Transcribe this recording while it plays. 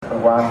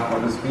Bhagwan for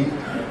to speak.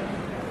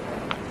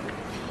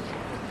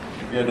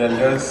 Dear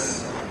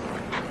elders,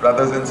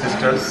 brothers and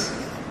sisters,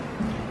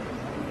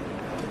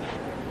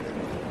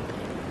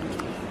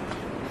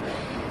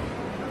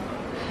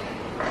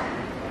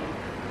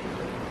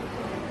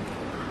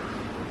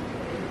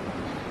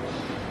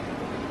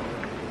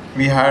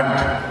 we had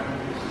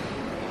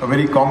a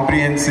very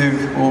comprehensive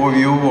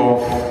overview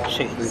of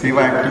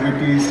Seva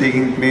activities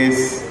taking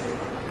place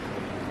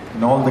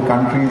in all the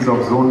countries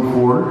of Zone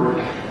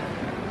 4.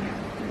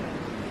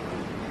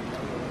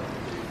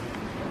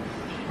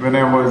 When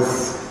I was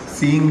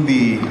seeing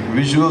the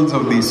visuals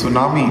of the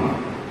tsunami,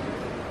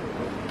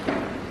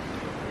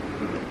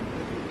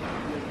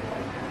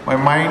 my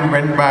mind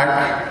went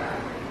back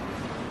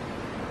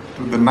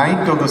to the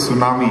night of the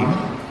tsunami.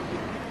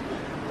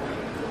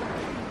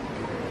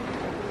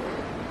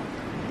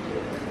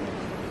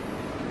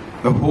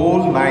 The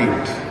whole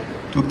night,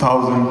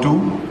 2002,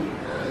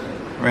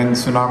 when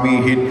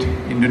tsunami hit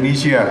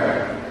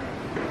Indonesia,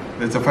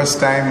 that's the first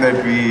time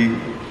that we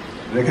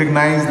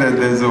recognized that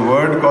there's a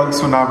word called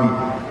tsunami.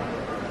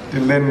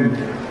 Till then,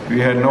 we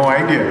had no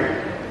idea.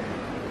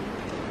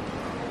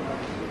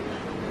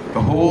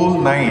 The whole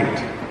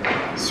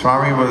night,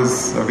 Swami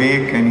was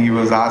awake and he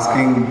was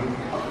asking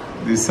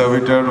the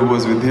servitor who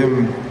was with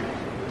him,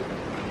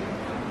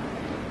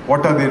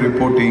 what are they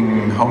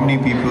reporting? How many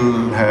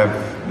people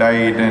have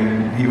died?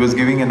 And he was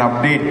giving an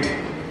update.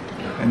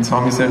 And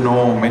Swami said,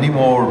 no, many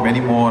more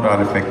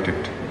are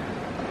affected.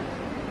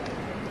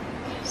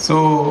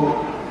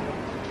 So,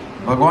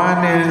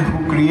 Bhagwan,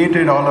 who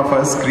created all of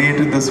us,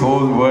 created this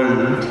whole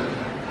world,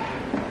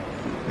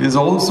 is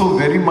also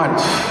very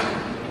much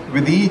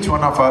with each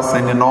one of us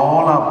and in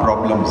all our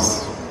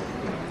problems.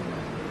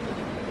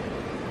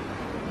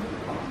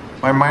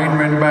 My mind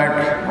went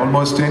back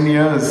almost 10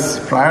 years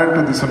prior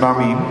to the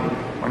tsunami.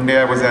 One day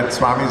I was at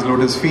Swami's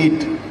lotus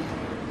feet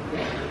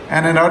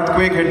and an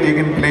earthquake had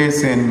taken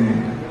place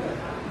in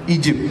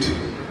Egypt.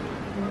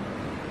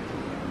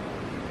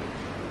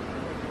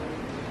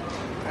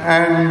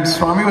 And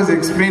Swami was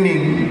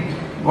explaining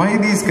why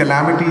these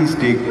calamities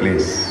take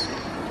place.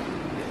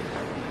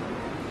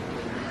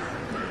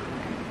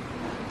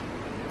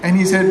 And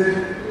he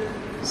said,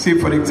 see,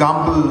 for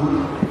example,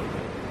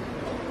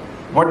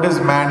 what does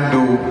man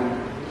do?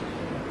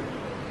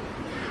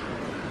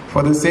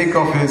 For the sake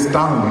of his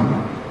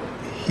tongue,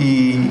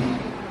 he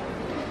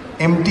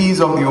empties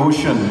of the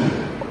ocean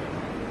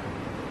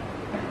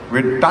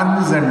with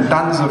tons and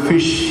tons of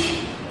fish.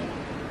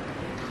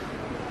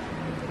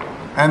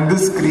 And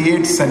this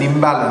creates an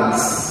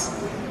imbalance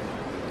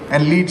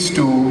and leads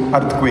to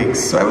earthquakes.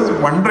 So I was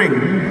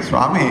wondering,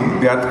 Swami,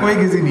 the earthquake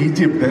is in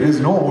Egypt, there is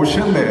no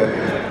ocean there.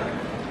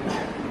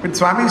 But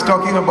Swami is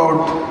talking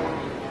about,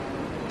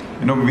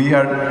 we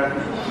are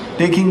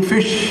taking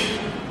fish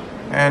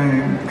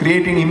and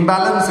creating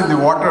imbalance in the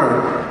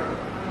water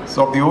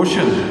of the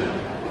ocean.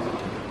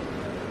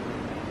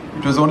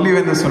 It was only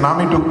when the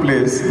tsunami took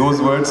place,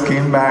 those words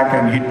came back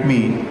and hit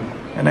me.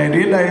 And I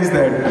realized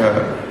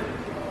that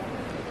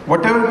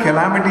whatever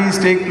calamities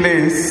take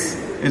place,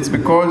 it's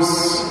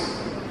because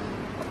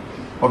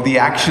of the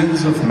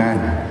actions of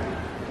man.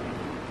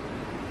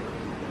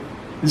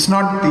 It's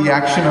not the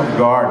action of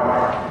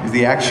God, it's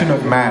the action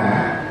of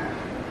man.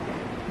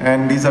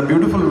 And these are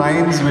beautiful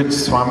lines which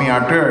Swami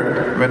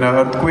uttered when an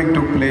earthquake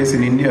took place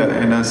in India,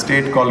 in a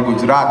state called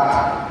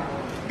Gujarat.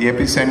 The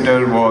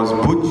epicenter was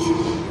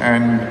Bhuj,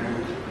 and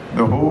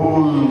the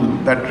whole,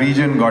 that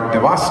region got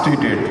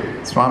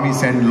devastated. Swami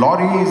sent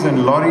lorries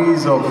and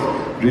lorries of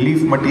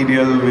relief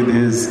material with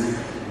his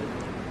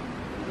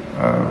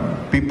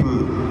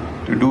people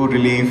to do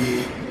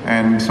relief.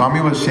 And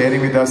Swami was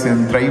sharing with us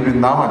in Trai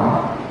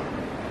Vrindavan.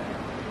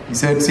 He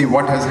said, see,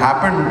 what has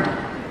happened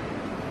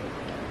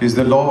is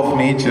the law of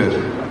nature.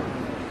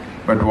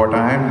 But what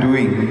I am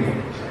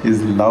doing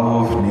is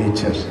love of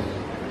nature.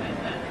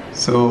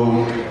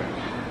 So,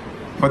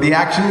 for the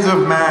actions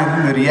of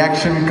man, the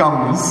reaction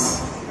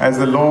comes as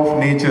the law of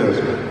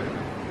nature.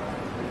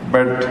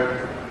 But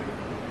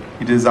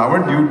it is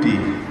our duty,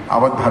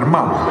 our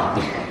dharma,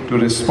 to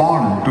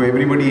respond to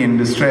everybody in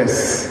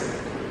distress.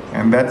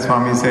 And that,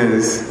 Swami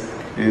says,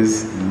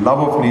 is love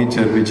of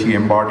nature which he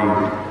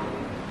embodied.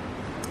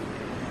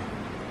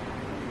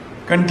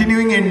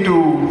 Continuing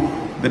into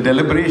the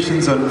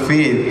deliberations on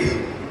faith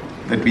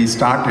that we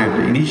started,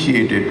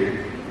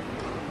 initiated,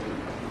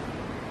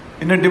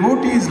 in a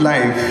devotee's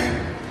life,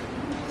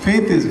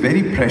 faith is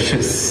very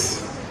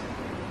precious.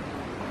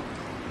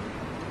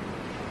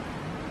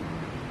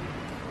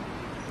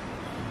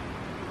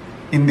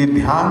 In the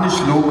Dhyan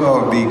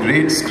Shloka of the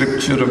great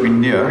scripture of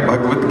India,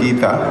 Bhagavad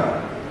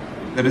Gita,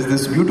 there is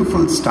this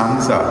beautiful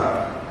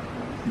stanza.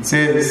 It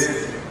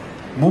says,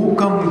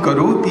 Mukam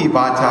karoti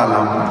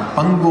vachalam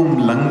pangum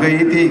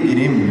langayate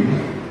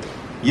girim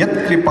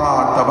yat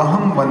kripa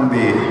tavaham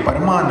vande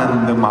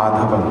paramananda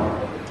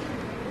madhavam.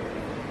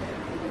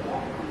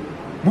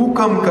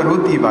 Mukam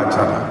karoti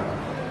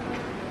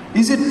vachalam.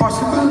 Is it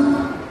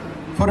possible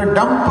for a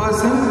dumb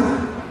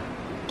person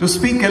to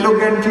speak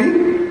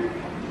eloquently?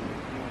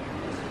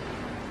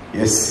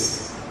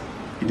 Yes.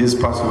 It is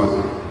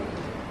possible.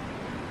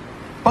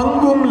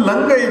 Pangum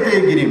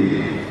langayate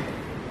girim.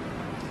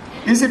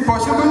 Is it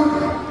possible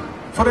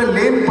for a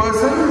lame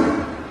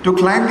person to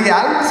climb the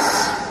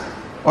Alps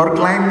or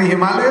climb the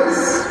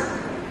Himalayas?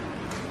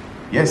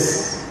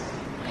 Yes,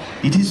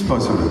 it is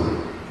possible.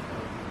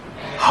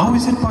 How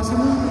is it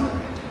possible?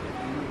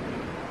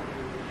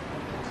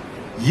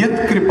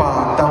 Yat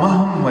kripa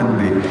tamaham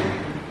vande.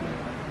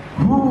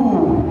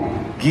 Who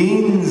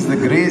gains the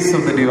grace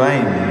of the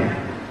divine,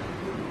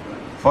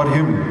 for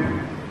him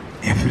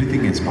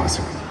everything is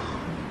possible.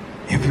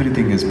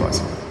 Everything is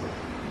possible.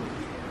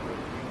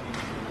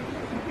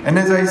 And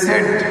as I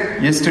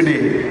said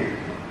yesterday,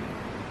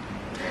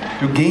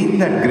 to gain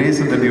that grace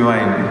of the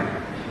divine,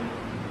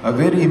 a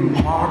very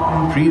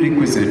important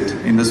prerequisite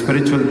in the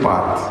spiritual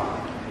path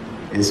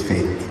is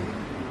faith.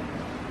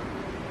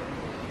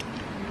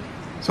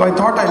 So I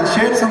thought I'll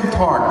share some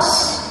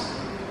thoughts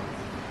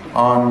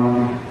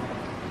on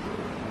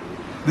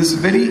this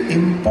very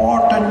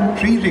important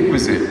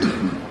prerequisite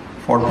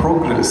for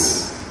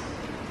progress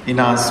in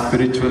our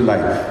spiritual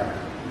life.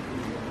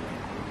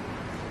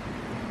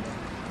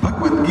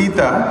 Bhagavad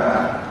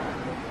Gita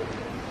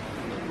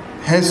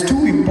has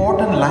two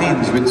important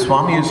lines which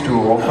Swami used to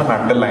often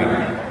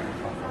underline.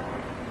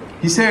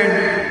 He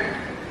said,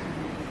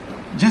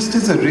 just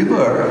as a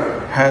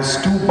river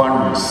has two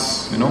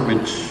bunds,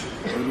 which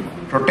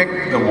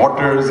protect the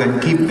waters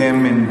and keep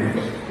them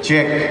in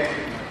check,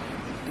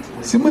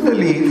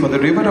 similarly for the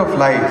river of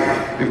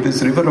life, if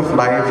this river of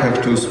life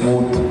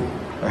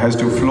has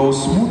to flow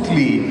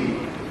smoothly,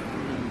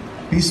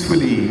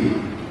 peacefully,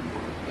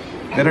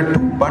 there are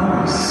two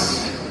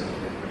bunds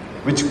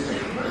which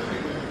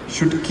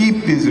should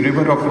keep this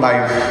river of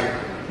life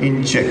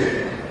in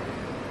check.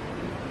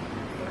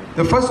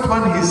 The first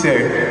one, he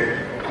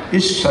said,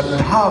 is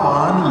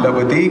Shraddhavan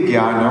Lavade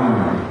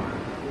Jnanam.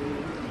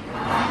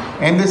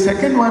 And the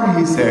second one,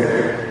 he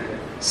said,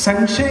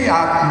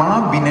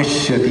 Sanshayatma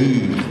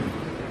Vinashyati.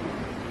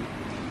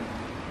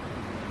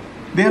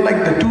 They are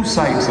like the two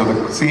sides of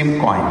the same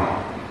coin.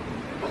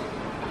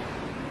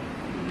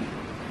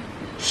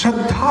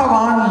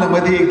 Shraddhavan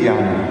Lavade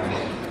Jnanam.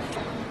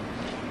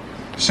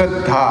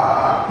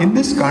 Shraddha, in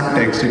this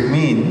context, it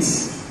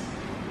means,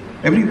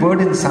 every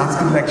word in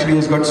Sanskrit actually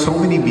has got so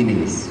many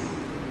meanings.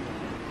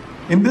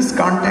 In this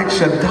context,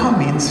 Shraddha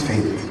means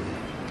faith.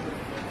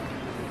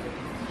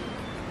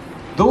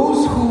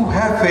 Those who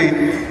have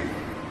faith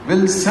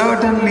will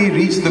certainly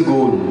reach the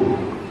goal,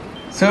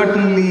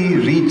 certainly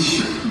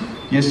reach.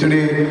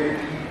 Yesterday,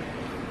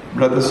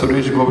 Brother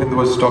Suresh Govind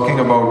was talking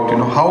about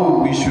how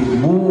we should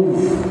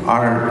move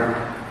our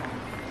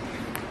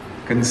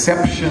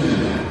conception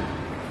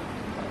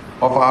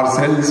of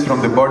ourselves from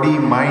the body,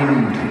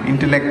 mind,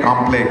 intellect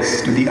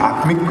complex to the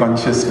Atmic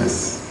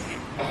consciousness.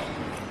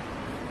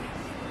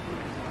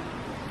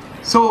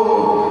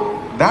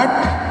 So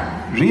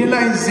that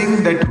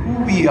realizing that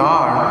who we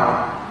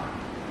are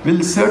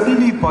will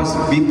certainly be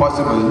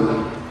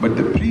possible, but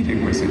the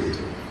prerequisite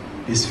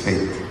is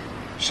faith,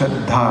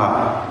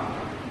 Shraddha.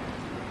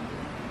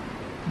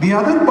 The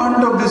other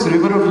part of this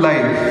river of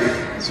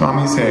life,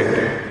 Swami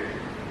said,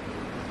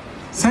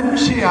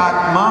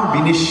 Sanshayatma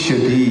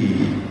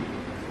Vinishyati.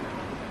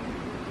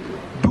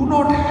 Do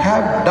not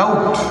have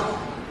doubt.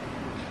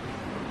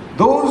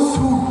 Those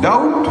who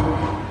doubt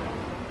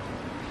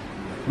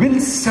will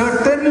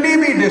certainly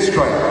be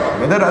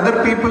destroyed. Whether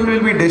other people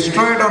will be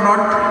destroyed or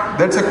not,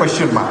 that's a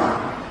question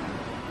mark.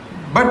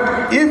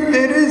 But if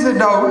there is a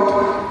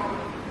doubt,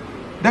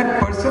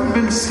 that person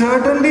will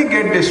certainly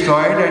get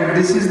destroyed, and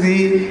this is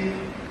the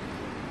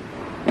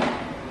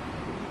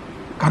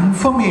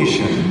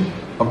confirmation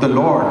of the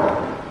Lord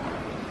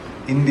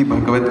in the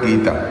Bhagavad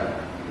Gita.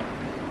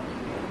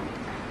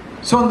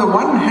 So on the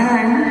one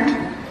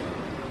hand,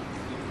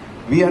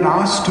 we are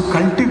asked to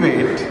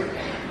cultivate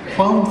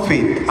firm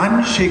faith,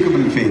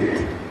 unshakable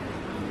faith.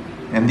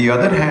 And the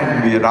other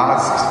hand, we are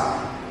asked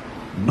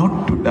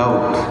not to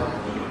doubt,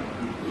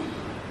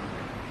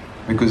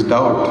 because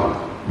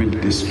doubt will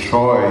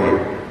destroy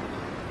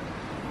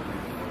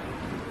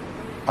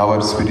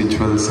our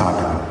spiritual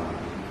sadhana.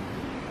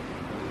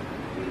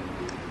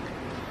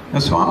 Now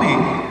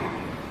Swami,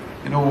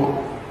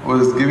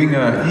 was giving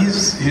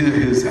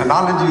his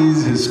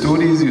analogies, his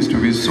stories used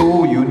to be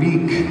so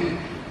unique.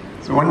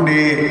 So one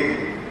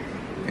day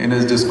in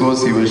his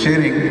discourse he was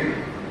sharing,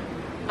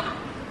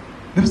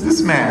 there was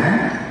this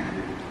man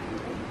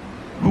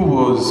who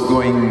was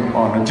going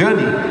on a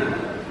journey.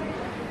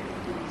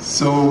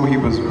 So he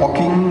was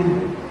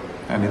walking,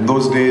 and in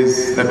those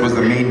days that was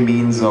the main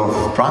means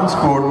of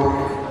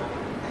transport.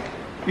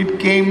 It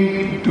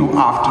came to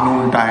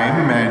afternoon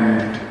time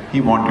and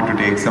he wanted to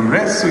take some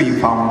rest, so he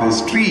found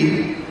this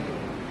tree.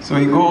 So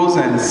he goes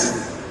and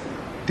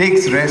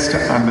takes rest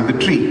under the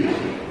tree.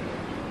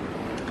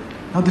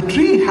 Now the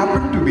tree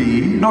happened to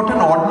be not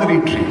an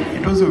ordinary tree.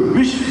 It was a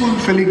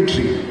wish-fulfilling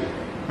tree.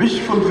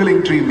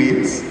 Wish-fulfilling tree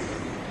means,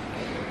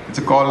 it's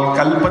called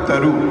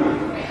Kalpataru.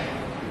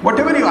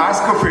 Whatever you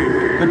ask of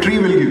it, the tree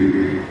will give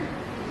you.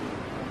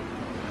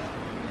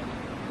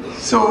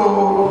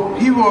 So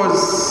he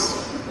was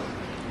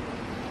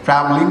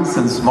traveling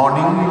since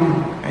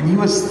morning and he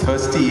was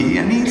thirsty,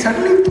 and he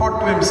suddenly thought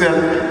to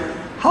himself,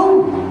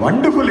 how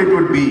wonderful it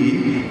would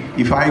be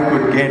if I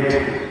could get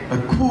a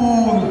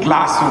cool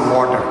glass of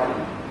water.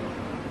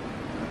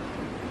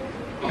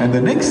 And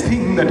the next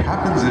thing that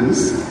happens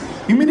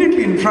is,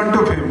 immediately in front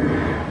of him,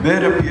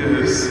 there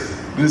appears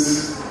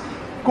this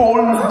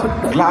cold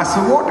glass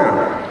of water.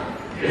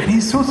 And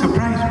he's so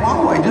surprised,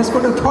 wow, I just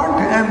got a thought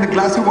and the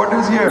glass of water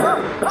is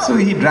here. So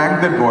he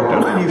drank that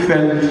water and he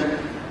felt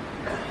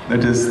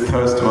that his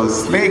thirst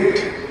was slaked.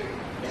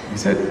 He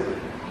said,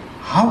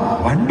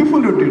 how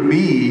wonderful would it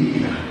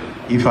be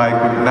if I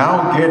could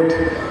now get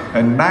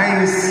a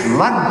nice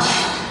lunch.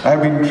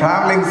 I've been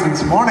traveling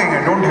since morning,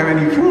 I don't have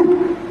any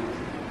food.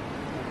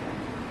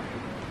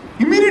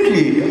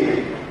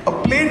 Immediately, a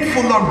plate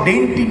full of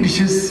dainty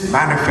dishes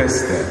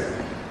manifests there.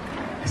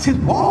 He says,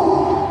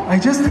 wow, I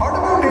just thought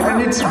about it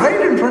and it's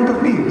right in front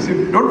of me.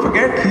 So don't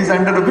forget, he's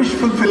under a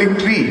wish-fulfilling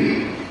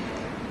tree.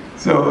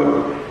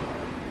 So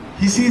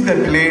he sees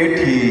that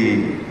plate,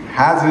 he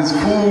has his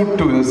food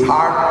to his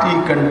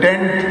hearty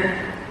content.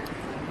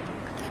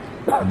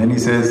 And then he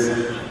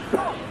says,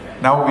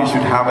 now we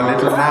should have a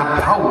little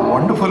nap. How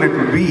wonderful it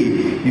would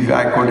be if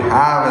I could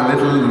have a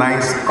little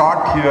nice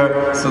cot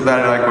here so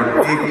that I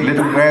could take a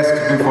little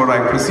rest before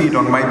I proceed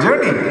on my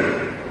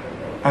journey.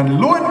 And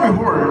lo and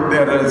behold,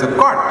 there is a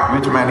cot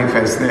which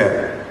manifests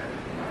there.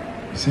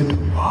 He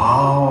said,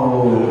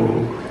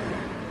 wow.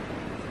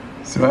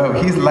 So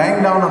he's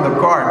lying down on the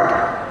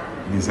cot.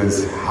 He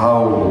says,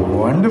 how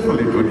wonderful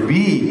it would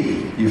be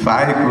if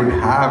I could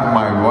have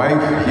my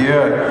wife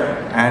here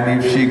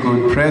and if she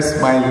could press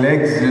my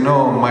legs,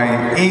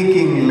 my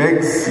aching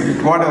legs,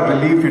 what a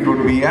relief it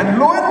would be. And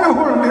lo and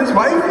behold, his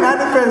wife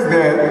manifests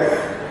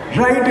there,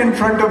 right in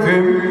front of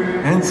him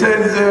and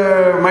says,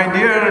 my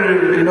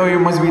dear, you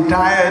must be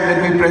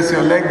tired, let me press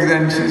your legs.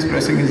 And she's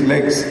pressing his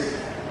legs.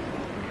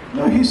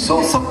 He's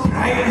so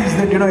surprised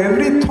that,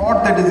 every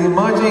thought that is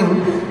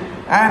emerging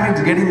and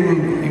it's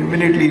getting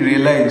immediately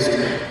realized.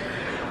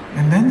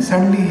 And then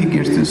suddenly he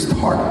gets this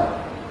thought.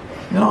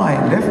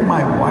 I left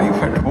my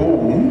wife at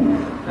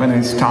home when I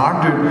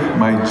started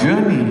my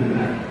journey.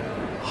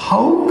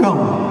 How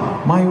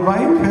come my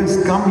wife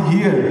has come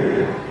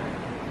here?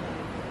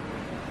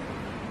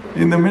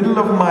 In the middle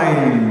of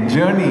my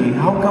journey,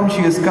 how come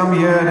she has come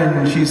here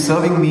and she's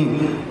serving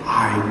me?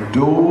 I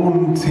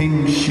don't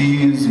think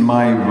she is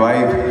my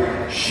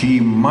wife. She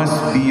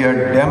must be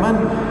a demon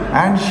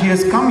and she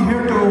has come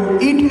here to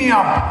eat me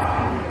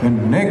up. The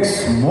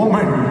next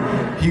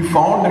moment, he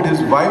found that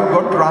his wife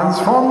got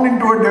transformed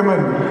into a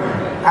demon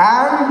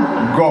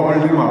and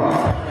gobbled him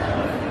up.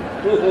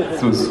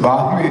 So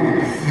Swami,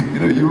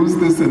 use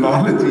this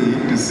analogy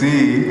to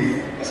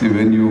say,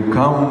 when you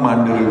come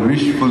under a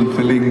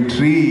wish-fulfilling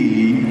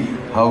tree,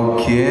 how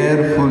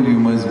careful you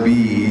must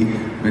be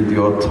with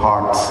your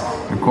thoughts.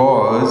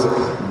 Because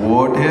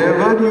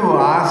whatever you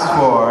ask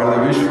for, the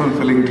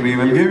wish-fulfilling tree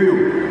will give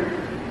you.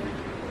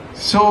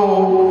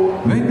 So,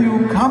 when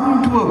you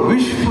come to a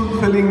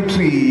wish-fulfilling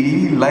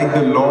tree like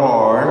the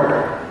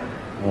Lord,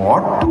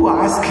 what to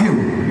ask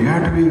Him? You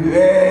have to be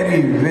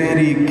very,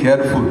 very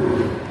careful.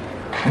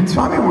 And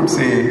Swami would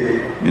say,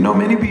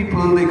 many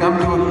people, they come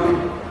to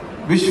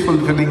a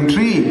wish-fulfilling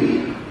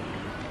tree,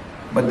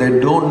 but they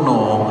don't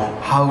know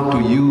how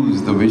to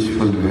use the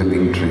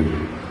wish-fulfilling tree.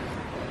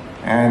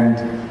 And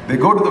they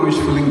go to the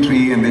wish-fulfilling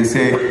tree and they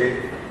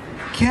say,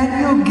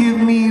 can you give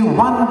me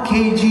 1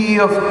 kg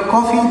of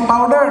coffee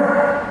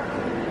powder?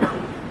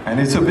 And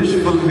it's a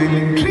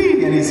wish-fulfilling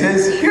tree. And he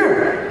says,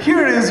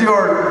 here is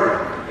your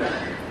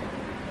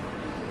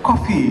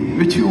coffee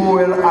which you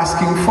were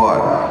asking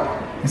for.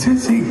 He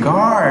says, see,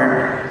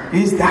 God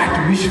is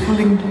that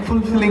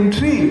wish-fulfilling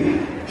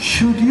tree.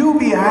 Should you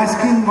be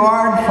asking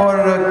God for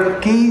a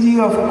kg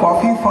of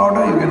coffee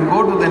powder? You can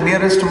go to the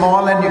nearest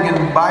mall and you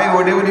can buy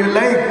whatever you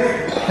like.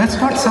 That's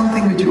not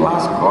something which you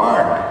ask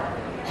God.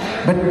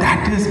 But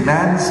that is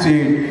man's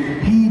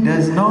state. He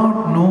does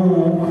not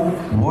know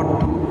what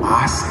to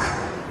ask.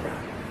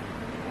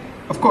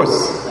 Of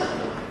course,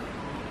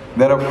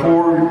 there are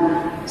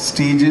 4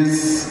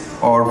 stages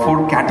or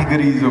 4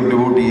 categories of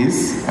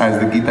devotees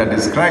as the Gita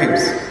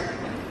describes.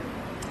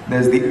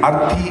 There's the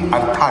Arthi,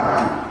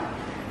 Artharthi,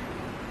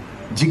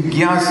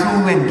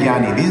 Jigyasu and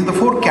Jnani. These are the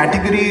 4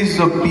 categories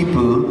of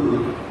people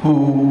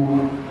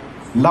who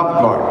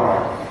love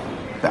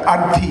God. The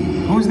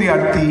Arthi, who's the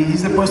Arthi?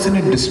 He's the person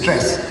in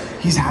distress.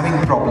 He's having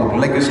a problem,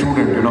 like a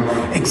student,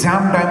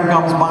 Exam time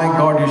comes, my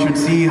God, you should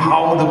see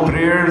how the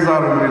prayers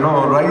are,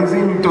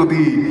 rising to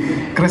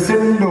the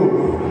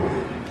crescendo.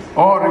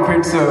 Or if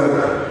it's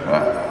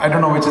I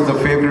don't know which is the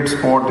favorite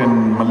sport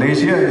in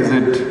Malaysia, is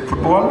it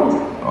football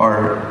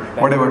or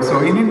whatever? So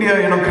in India,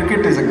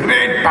 cricket is a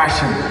great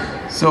passion.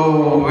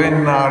 So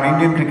when our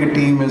Indian cricket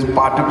team is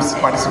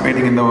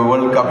participating in the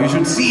World Cup, you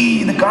should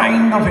see the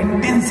kind of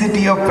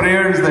intensity of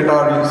prayers that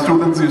our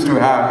students used to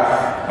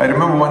have. I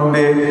remember one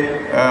day,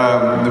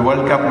 the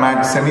World Cup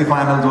match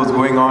semi-finals was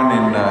going on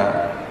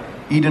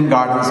in Eden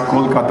Gardens,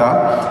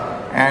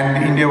 Kolkata,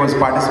 and India was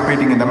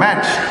participating in the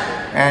match.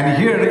 And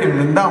here in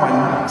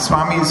Vrindavan,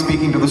 Swami is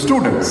speaking to the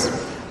students.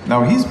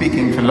 Now he's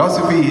speaking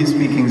philosophy, he's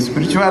speaking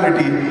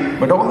spirituality,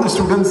 but all the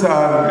students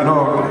are,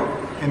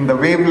 in the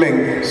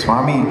wavelength.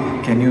 Swami,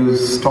 can you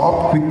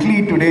stop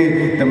quickly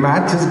today? The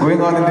match is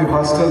going on in the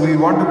hostel. We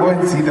want to go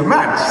and see the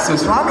match. So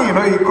Swami,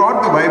 he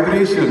caught the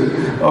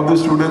vibration of the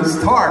students'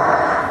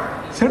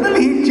 thought.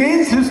 Suddenly he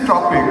changed his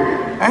topic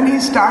and he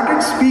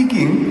started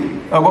speaking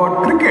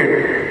about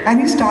cricket, and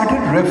he started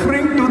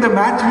referring to the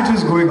match which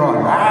is going on.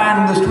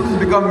 And the students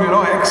become,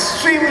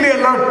 extremely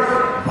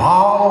alert.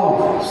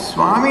 Wow,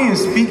 Swami is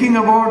speaking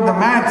about the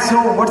match.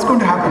 So what's going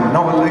to happen?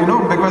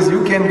 Now, because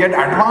you can get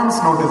advance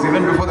notice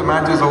even before the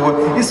match is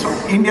over. Is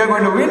India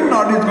going to win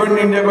or is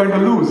India going to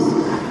lose?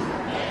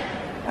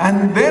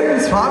 And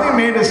then Swami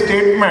made a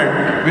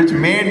statement which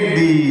made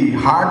the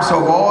hearts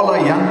of all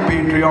our young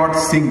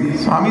patriots sing.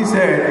 Swami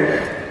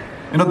said,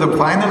 the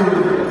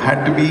final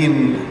had to be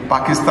in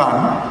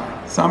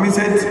Pakistan. Swami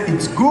says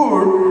it's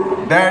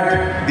good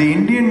that the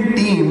Indian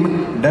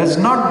team does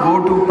not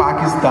go to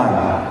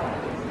Pakistan.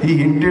 He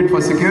hinted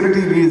for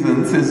security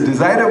reasons it's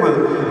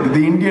desirable that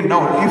the Indian...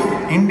 Now,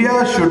 if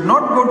India should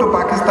not go to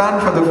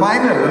Pakistan for the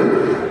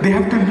final, they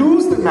have to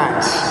lose the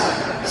match.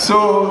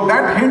 So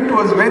that hint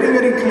was very,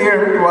 very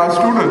clear to our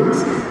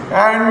students.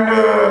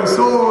 And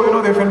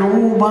so they felt,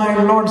 oh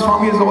my Lord,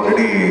 Swami is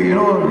already,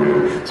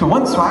 So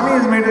once Swami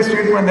has made a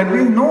statement that there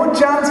is no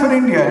chance for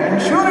India,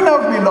 and sure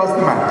enough, we lost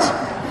the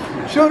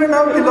match. Sure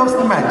enough, we lost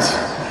the match.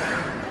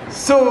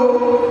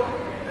 So,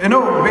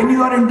 when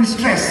you are in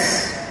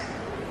distress,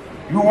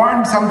 you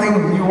want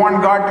something, you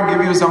want God to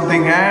give you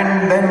something,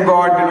 and then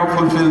God,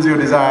 fulfills your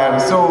desire.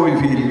 So you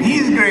feel,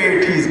 He's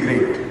great, He's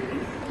great.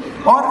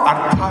 Or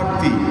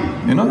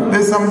artharthi,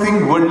 there's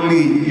something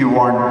worldly you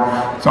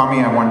want. Swami,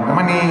 I want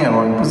money, I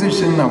want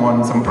position, I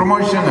want some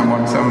promotion, I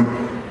want some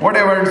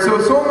whatever.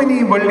 So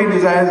many worldly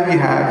desires we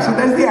have. So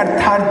that's the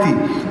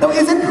artharthi. Now,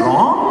 is it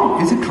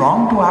wrong? Is it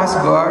wrong to ask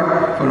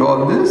God for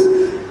all this?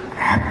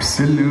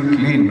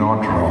 Absolutely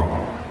not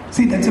wrong.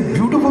 See, that's a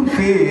beautiful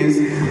phase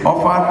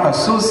of our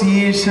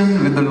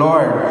association with the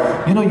Lord.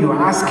 You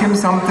ask Him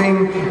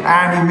something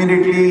and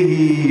immediately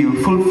He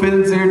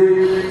fulfills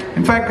it.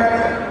 In fact,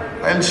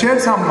 I'll share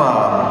some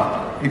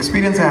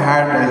experience I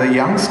had as a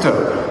youngster.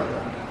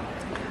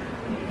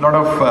 A lot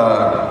of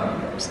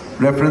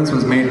reference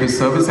was made to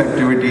service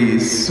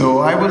activities. So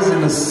I was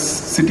in a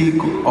city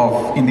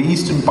in the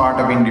eastern part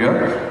of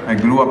India. I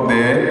grew up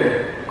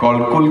there,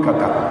 called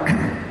Kolkata.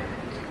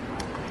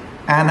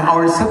 And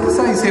our Satya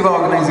Sai Seva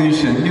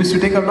organization used to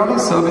take a lot of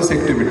service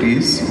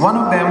activities. One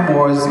of them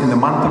was in the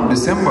month of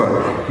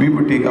December, we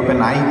would take up an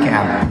eye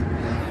camp.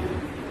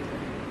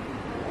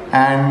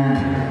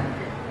 And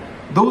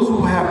those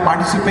who have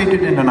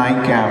participated in an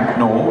eye camp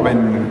know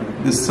when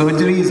the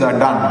surgeries are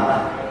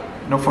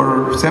done,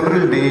 for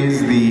several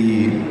days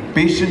the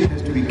patient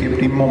has to be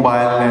kept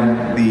immobile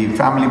and the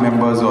family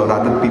members or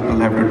other people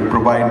have to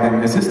provide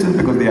them assistance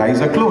because the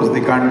eyes are closed.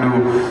 They can't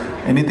do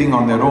anything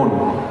on their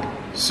own.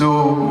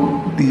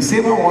 So the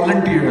Seva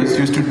volunteers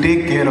used to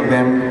take care of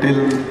them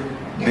till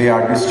they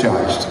are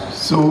discharged.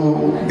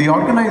 So the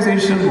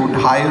organization would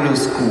hire a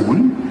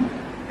school,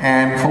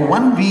 and for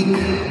 1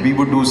 week we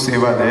would do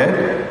Seva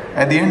there,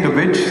 at the end of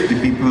which the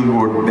people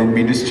would then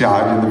be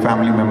discharged and the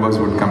family members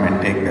would come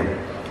and take them.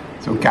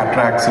 So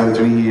cataract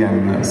surgery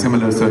and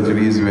similar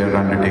surgeries were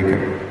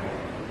undertaken.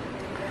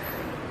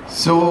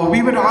 So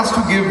we were asked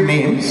to give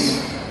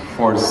names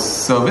for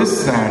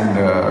service, and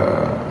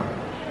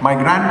my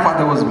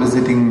grandfather was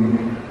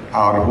visiting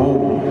our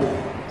home.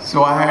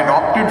 So I had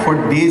opted for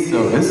day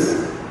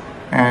service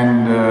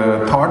and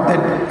thought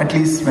that at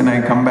least when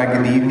I come back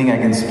in the evening I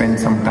can spend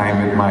some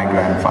time with my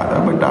grandfather.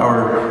 But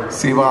our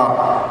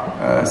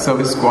Seva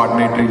service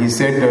coordinator, he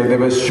said there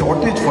was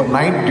shortage for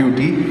night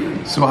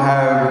duty, so I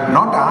have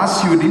not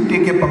asked you, didn't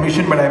take your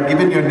permission, but I have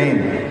given your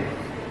name.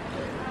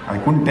 I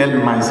couldn't tell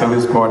my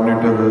service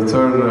coordinator,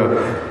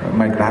 sir,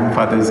 my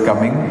grandfather is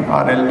coming.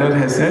 Our elder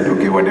has said,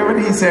 okay, whatever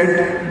he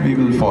said, we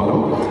will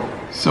follow.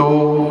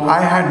 So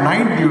I had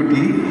night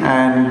duty,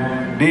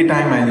 and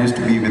daytime I used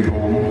to be at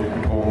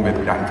home with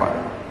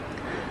grandfather.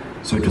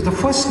 So it was the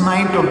first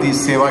night of the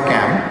Seva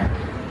camp,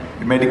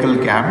 the medical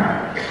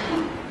camp,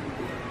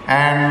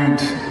 and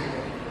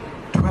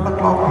 12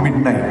 o'clock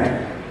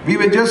midnight. We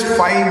were just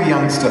 5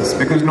 youngsters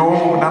because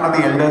none of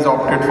the elders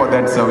opted for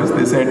that service.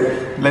 They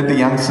said, let the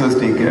youngsters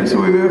take care. So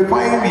we were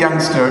 5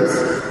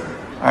 youngsters.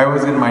 I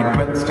was in my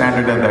 12th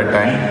standard at that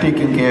time,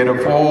 taking care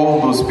of all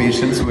those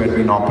patients who had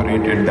been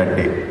operated that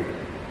day.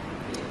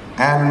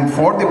 And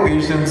for the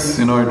patients,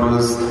 it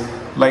was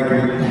like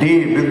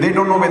day, they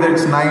don't know whether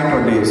it's night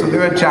or day. So they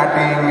were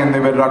chatting and they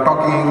were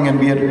talking and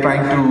we were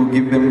trying to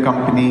give them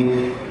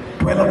company.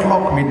 12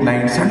 o'clock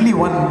midnight, suddenly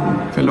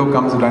one fellow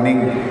comes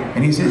running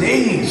and he says,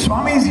 hey,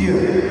 Swami is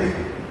here.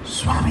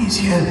 Swami is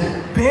here.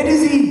 Where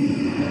is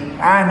he?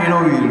 And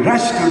we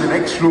rushed to the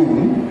next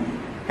room,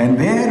 and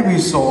there we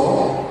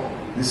saw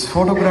this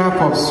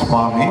photograph of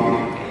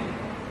Swami,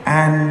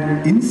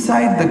 and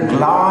inside the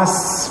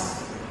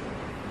glass,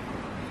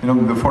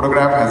 the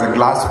photograph has a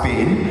glass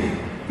pane.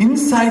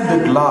 Inside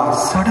the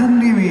glass,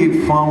 suddenly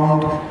we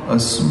found a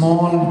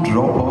small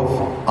drop of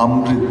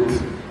Amrit,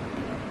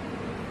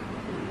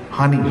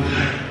 honey.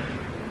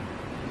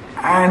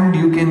 And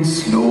you can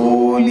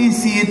slowly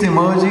see it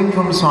emerging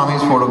from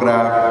Swami's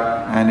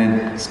photograph, and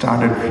it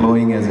started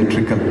flowing as a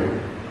trickle.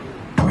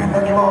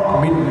 12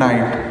 o'clock,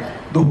 midnight,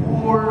 the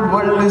whole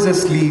world is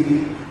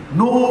asleep.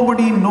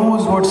 Nobody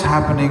knows what's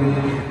happening.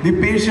 The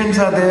patients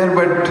are there,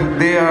 but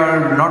they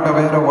are not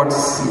aware of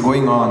what's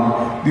going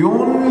on. The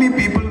only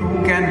people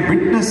who can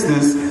witness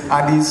this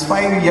are these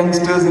 5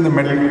 youngsters in the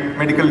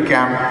medical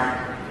camp.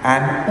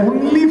 And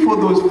only for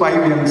those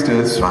 5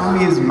 youngsters,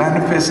 Swami is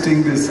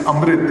manifesting this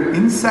Amrit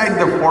inside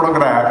the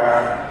photograph.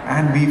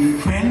 And we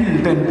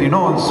felt,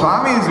 and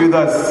Swami is with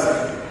us.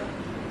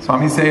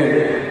 Swami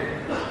said,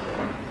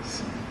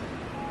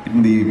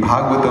 in the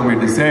Bhagavatam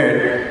it is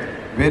said,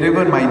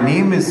 wherever my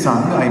name is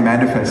sung, I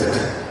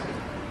manifest.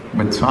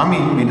 But Swami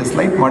made a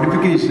slight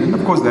modification.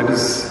 Of course, that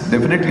is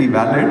definitely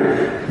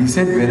valid. He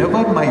said,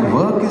 wherever my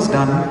work is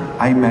done,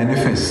 I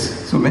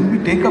manifest. So when we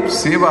take up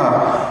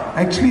seva,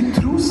 actually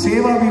through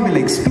seva we will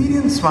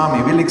experience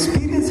Swami, we'll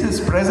experience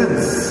His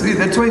presence. See,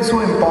 that's why it's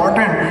so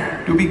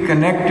important to be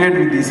connected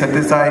with the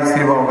Satyasai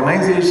Seva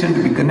organization,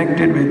 to be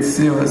connected with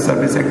seva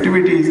service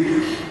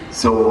activities.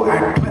 So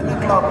at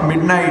 12 o'clock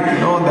midnight,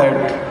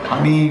 that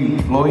honey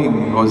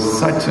flowing was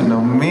such an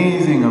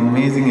amazing,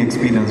 amazing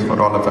experience for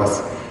all of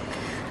us.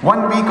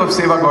 1 week of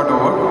seva got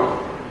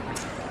over,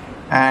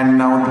 and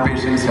now the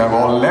patients have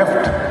all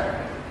left,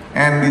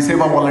 and the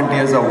seva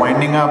volunteers are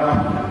winding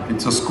up.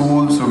 It's a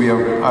school, so we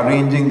are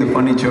arranging the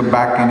furniture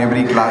back in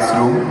every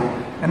classroom.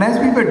 And as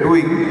we were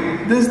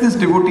doing, there's this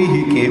devotee,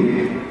 he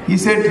came. He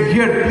said,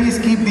 here, please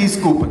keep these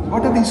coupons.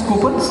 What are these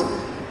coupons?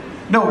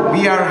 No,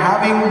 we are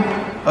having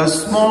a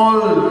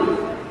small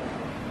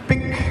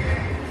pick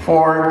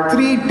for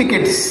 3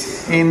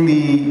 tickets in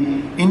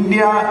the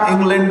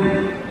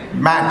India-England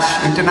match,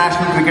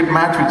 international cricket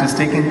match, which is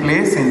taking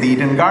place in the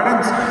Eden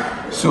Gardens.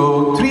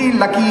 So 3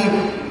 lucky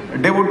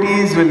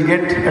devotees will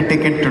get a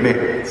ticket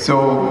today.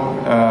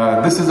 So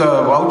this is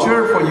a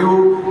voucher for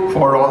you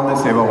for all the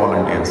seva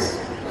volunteers.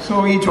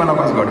 So each one of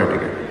us got a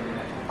ticket.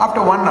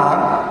 After 1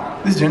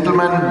 hour, this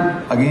gentleman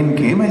again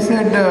came. I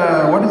said,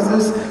 what is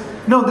this?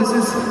 No, this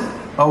is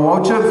a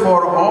voucher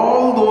for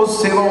all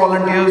those seva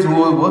volunteers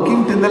who are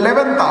working till the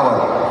 11th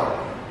hour.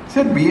 He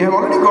said, we have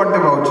already got the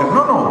voucher.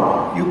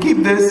 No, you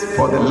keep this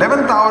for the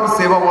 11th hour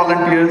seva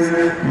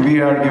volunteers.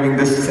 We are giving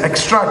this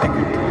extra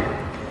ticket.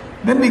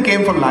 Then we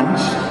came for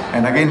lunch,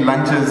 and again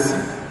lunch is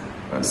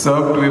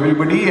served to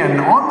everybody, and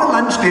on the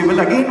lunch table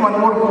again 1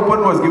 more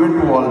coupon was given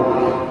to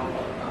all.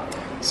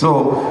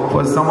 So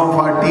for some of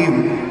our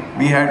team,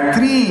 we had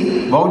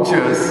 3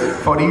 vouchers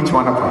for each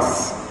one of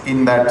us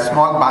in that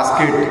small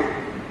basket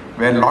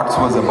where lots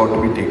was about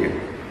to be taken.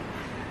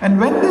 And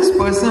when this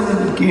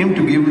person came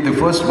to give the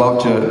first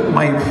voucher,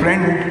 my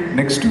friend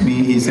next to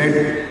me, he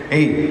said,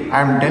 hey,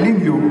 I'm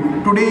telling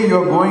you, today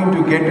you are going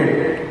to get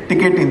a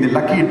ticket in the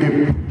lucky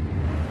dip.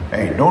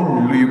 Hey,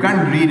 you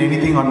can't read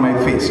anything on my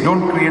face.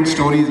 Don't create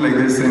stories like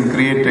this and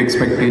create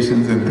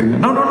expectations and things.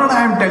 No,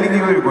 I'm telling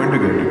you, you're going to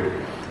get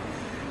it.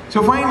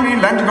 So finally,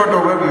 lunch got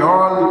over, we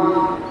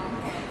all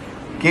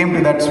came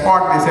to that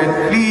spot. They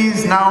said,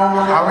 please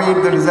now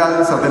await the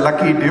results of the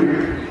lucky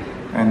dip.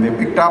 And they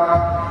picked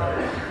up,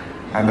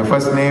 and the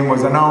first name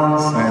was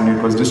announced and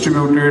it was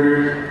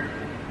distributed.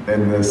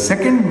 Then the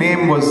second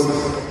name was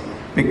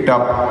picked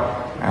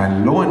up,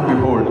 and lo and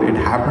behold, it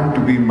happened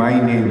to be my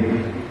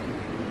name.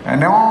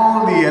 And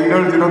all the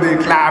elders,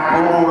 they clap,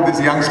 oh, this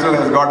youngster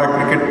has got a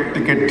cricket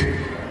ticket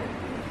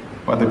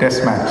for the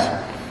test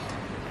match.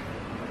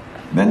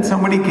 Then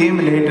somebody came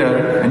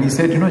later and he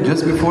said,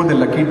 just before the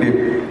lucky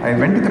dip, I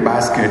went to the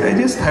basket. I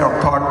just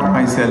thought to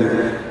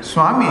myself,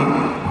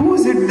 Swami, who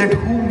is it that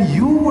whom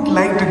you would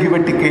like to give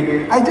a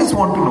ticket? I just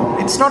want to know.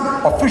 It's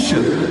not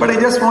official, but I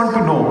just want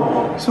to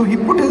know. So he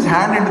put his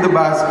hand into the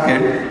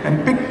basket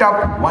and picked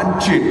up 1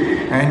 chit,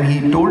 and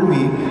he told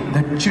me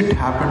that chit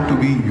happened to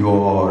be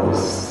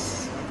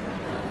yours.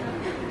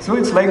 So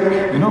it's like,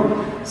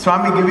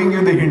 Swami giving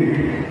you the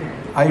hint.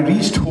 I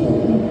reached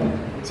home.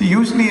 See,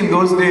 usually in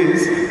those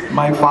days,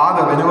 my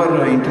father,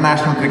 whenever an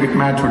international cricket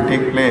match would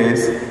take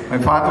place, my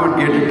father would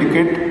get a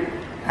ticket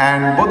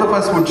and both of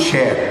us would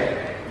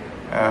share.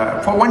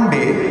 For 1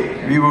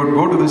 day, we would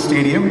go to the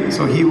stadium.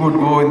 So he would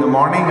go in the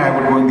morning, I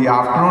would go in the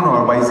afternoon,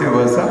 or vice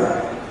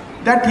versa.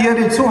 That year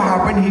it so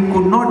happened he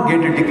could not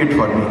get a ticket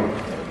for me.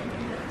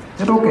 I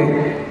said,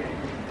 okay.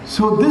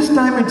 So this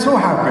time it so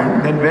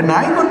happened that when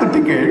I got the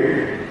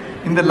ticket,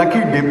 in the lucky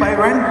dip, I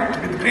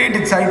went with great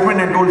excitement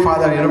and told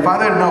Father,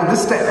 Father, now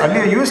this time,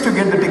 earlier you used to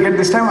get the ticket,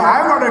 this time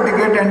I got a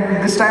ticket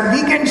and this time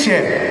we can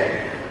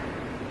share.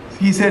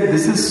 He said,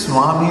 this is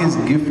Swami's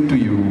gift to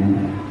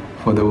you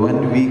for the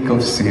 1 week of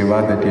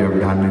seva that you have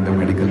done in the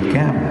medical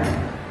camp.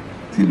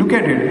 See, look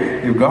at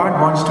it. If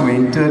God wants to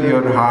enter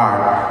your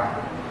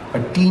heart,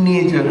 a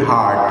teenager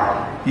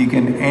heart, He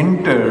can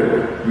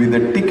enter with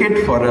a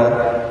ticket for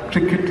a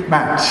cricket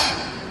match.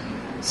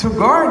 So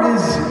God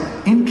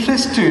is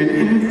interested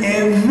in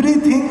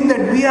everything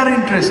that we are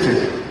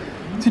interested.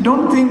 So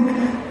don't think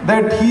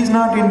that he's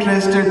not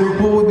interested.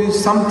 Oh,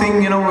 there's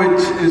something,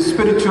 which is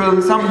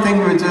spiritual,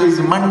 something which is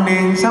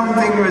mundane,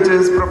 something which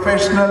is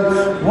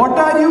professional. What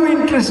are you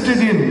interested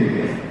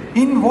in?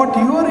 In what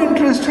you are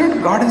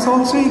interested, God is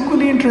also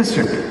equally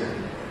interested.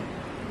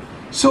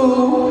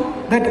 So,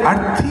 that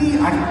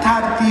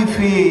artharthi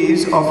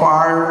phase of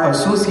our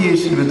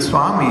association with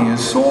Swami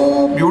is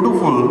so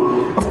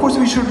beautiful. Of course,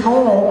 we should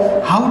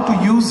know how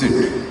to use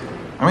it.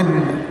 I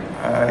mean,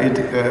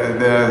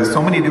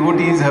 so many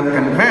devotees have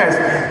confessed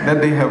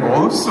that they have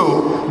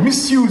also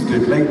misused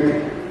it,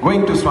 like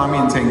going to Swami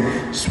and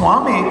saying,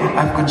 Swami,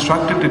 I've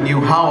constructed a new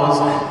house.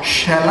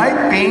 Shall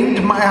I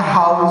paint my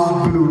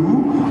house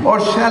blue or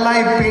shall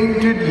I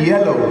paint it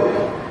yellow?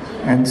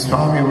 And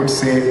Swami would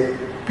say,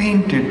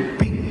 paint it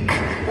pink.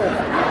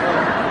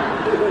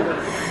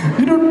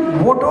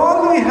 What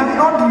all we have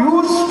not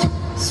used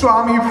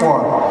Swami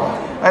for.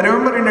 I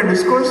remember in a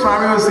discourse,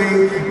 Swami was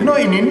saying,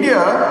 in India,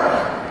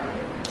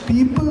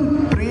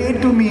 people pray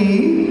to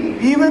me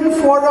even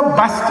for a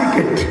bus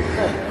ticket.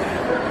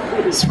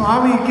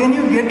 Swami, can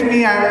you get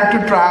me, I have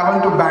to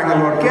travel to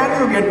Bangalore,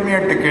 can you get me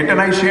a ticket?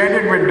 And I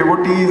shared it with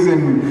devotees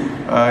in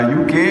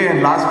UK,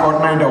 and last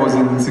fortnight I was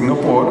in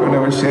Singapore and I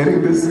was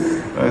sharing this.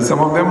 Some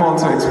of them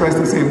also expressed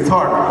the same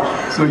thought.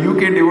 So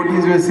UK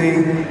devotees were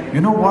saying,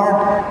 you know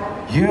what,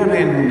 here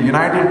in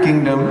United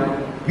Kingdom,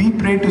 we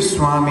pray to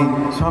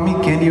Swami, Swami,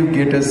 can you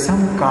get us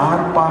some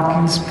car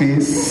parking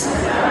space?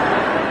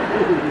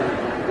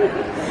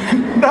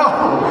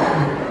 Now,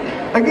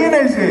 again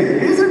I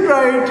say, is it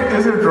right,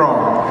 is it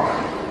wrong?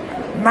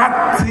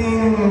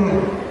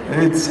 Nothing.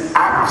 It's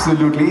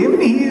absolutely,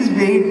 even he is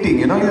waiting,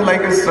 he's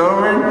like a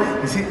servant.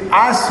 You see,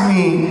 ask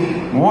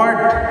me what,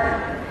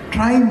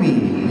 try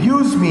me,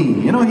 use me,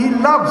 he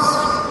loves.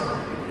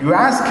 You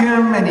ask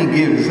him and he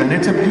gives, and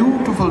it's a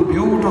beautiful,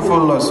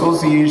 beautiful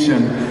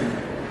association.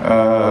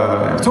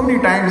 So many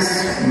times,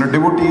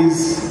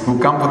 devotees who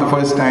come for the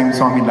first time,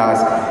 Swami will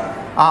ask,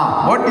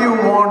 what do you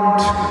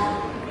want?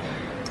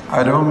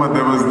 I remember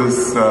there was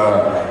this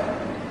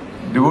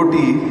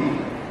devotee,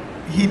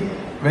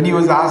 when he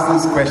was asked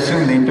this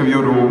question in the interview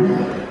room,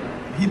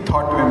 he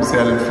thought to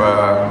himself,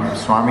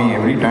 Swami,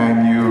 every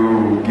time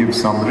you give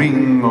some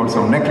ring or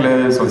some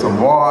necklace or some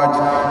watch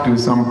to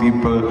some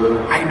people,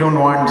 I don't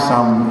want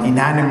some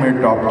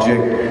inanimate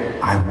object,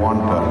 I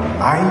want a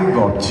live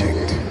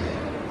object.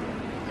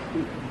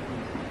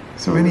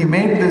 So when he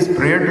made this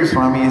prayer to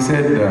Swami, he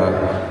said,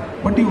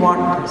 what do you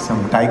want?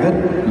 Some tiger?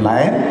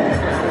 Lion?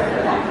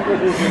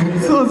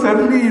 So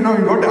suddenly, he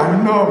got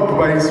unnerved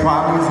by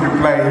Swami's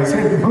reply. He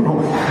said,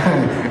 no.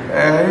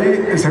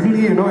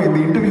 Suddenly, in the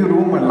interview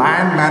room, a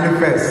lion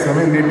manifests. I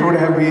mean, it would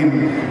have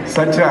been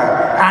such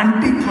an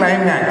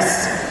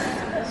anti-climax.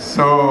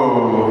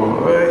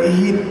 So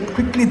he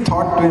quickly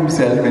thought to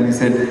himself and he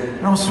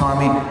said, no,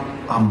 Swami,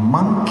 a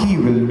monkey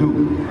will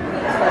do.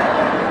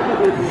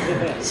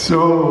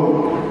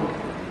 So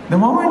the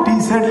moment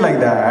he said like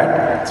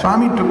that,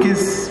 Swami took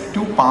his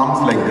two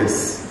palms like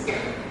this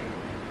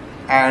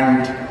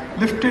and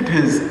lifted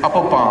his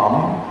upper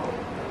palm.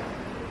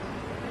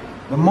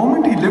 The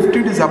moment he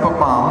lifted his upper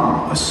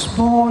palm, a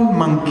small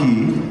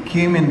monkey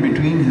came in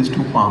between his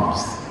two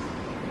palms.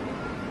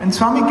 And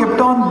Swami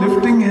kept on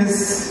lifting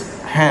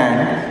his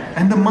hand,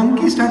 and the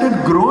monkey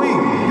started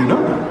growing,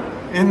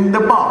 in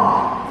the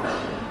palm.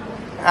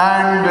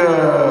 And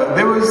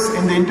there was,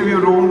 in the interview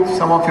room,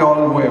 some of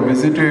y'all who have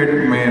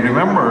visited may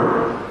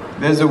remember,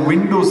 there's a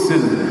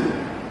windowsill.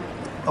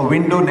 A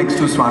window next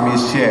to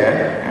Swami's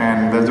chair,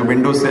 and there's a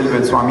windowsill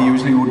where Swami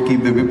usually would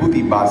keep the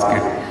vibhuti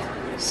basket.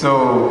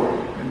 So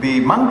the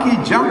monkey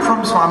jumped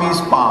from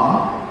Swami's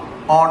palm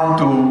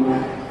onto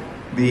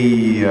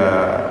the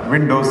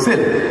windowsill.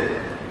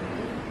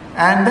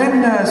 And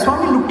then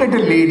Swami looked at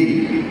a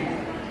lady.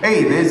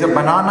 Hey, there's a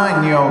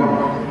banana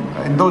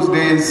in those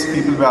days,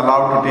 people were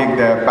allowed to take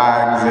their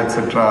bags,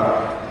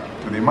 etc.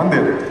 to the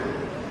mandir.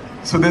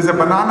 So there's a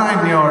banana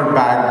in your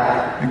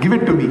bag, give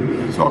it to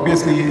me. So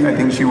obviously, I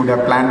think she would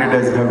have planned it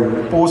as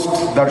her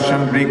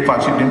post-darshan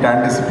breakfast. She didn't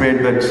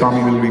anticipate that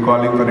Swami will be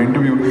calling for an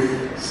interview.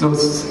 So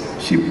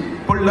she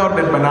pulled out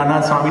that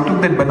banana. Swami took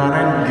that banana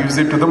and gives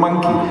it to the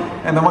monkey.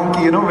 And the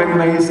monkey, very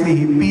nicely,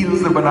 he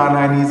peels the banana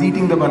and he's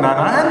eating the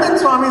banana. And then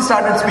Swami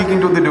started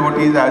speaking to the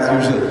devotees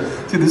as usual.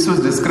 See, this was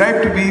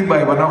described to be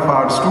by one of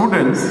our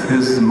students.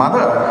 His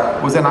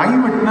mother was an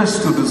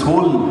eyewitness to this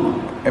whole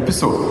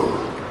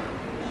episode.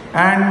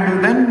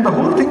 And then the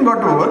whole thing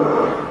got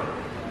over.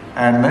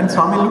 And then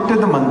Swami looked at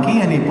the monkey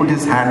and he put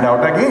his hand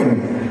out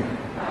again.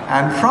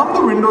 And from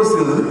the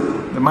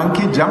windowsill, the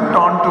monkey jumped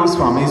onto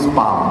Swami's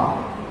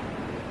palm.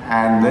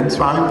 And then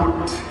Swami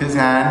put his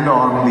hand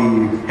on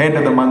the head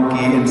of the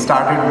monkey and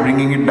started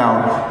bringing it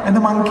down. And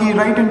the monkey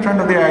right in front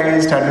of the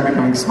eyes started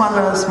becoming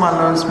smaller,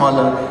 smaller,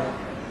 smaller,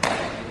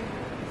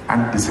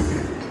 and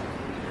disappeared.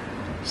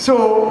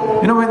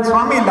 So, when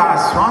Swami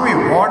asked,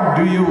 Swami, what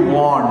do you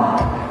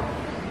want?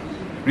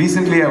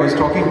 Recently, I was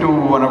talking to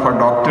one of our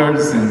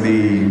doctors in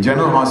the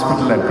general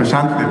hospital at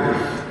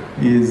Prashantip,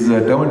 He is a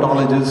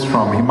dermatologist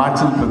from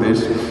Himachal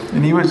Pradesh,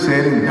 and he was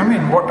sharing,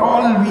 what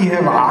all we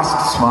have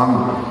asked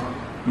Swami.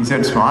 He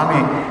said,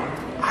 Swami,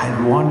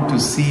 I want to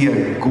see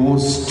a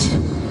ghost.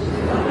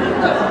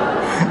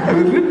 I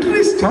was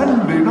literally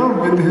stunned,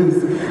 with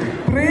his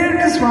prayer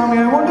to Swami.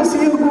 I want to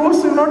see a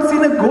ghost. I've not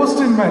seen a ghost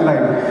in my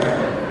life.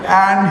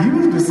 And he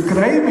was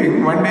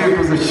describing, one day it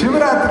was a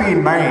Shivratri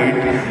night,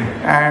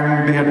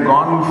 and they had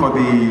gone for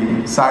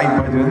the Sai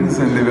Bhajans,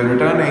 and they were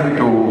returning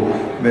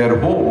to their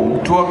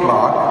home, 2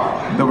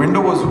 o'clock. The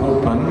window was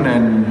open,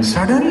 and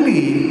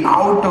suddenly,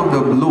 out of the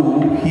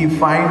blue, he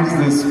finds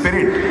this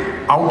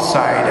spirit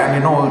outside,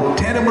 and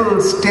terrible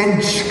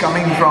stench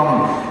coming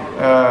from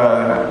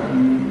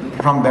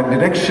that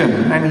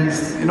direction, and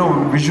he's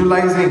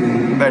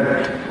visualizing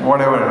that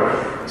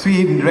whatever. So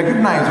he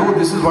recognized,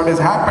 this is what has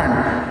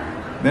happened.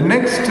 The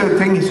next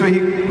thing, so he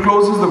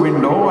closes the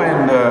window,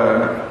 and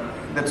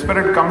that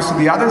spirit comes to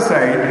the other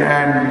side,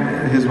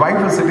 and his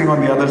wife is sitting on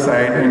the other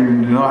side,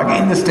 and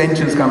again the stench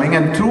is coming,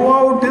 and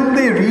throughout till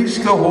they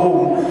reached the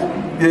home,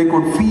 they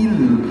could feel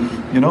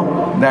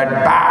that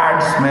bad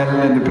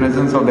smell and the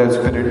presence of that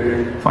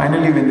spirit.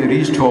 Finally, when they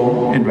reached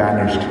home, it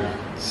vanished.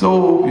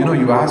 So,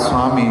 you ask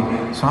Swami,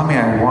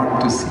 I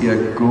want to see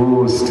a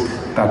ghost.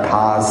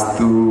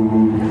 Tathastu,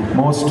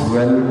 most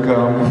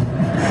welcome.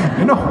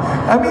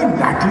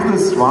 That is the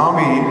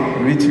Swami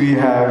which we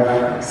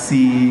have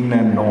seen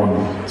and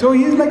known. So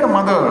he is like a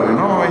mother,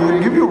 he'll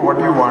give you what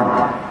you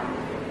want.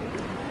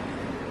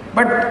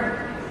 But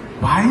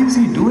why is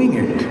he doing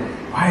it?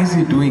 Why is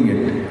he doing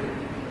it?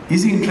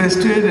 Is he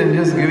interested in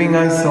just giving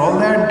us all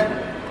that?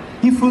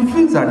 He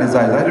fulfills our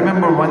desires. I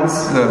remember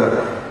once,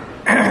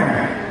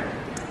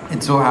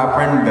 it so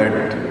happened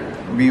that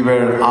we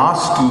were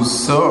asked to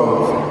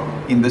serve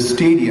in the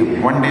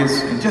stadium one day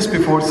just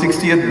before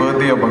 60th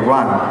birthday of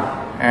Bhagwan,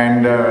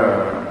 and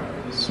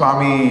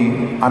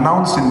Swami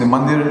announced in the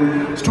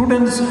mandir,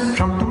 students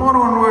from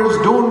tomorrow onwards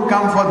don't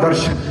come for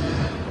darshan.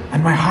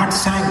 And my heart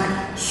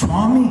sank.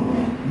 Swami,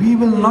 we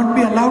will not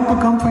be allowed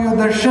to come for your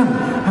darshan.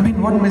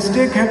 What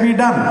mistake have we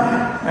done?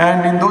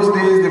 And in those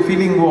days the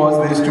feeling was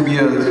there used to be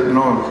a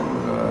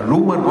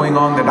rumor going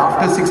on that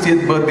after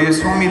 60th birthday,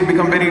 Swami will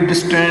become very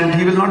distant,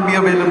 he will not be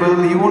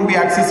available, he won't be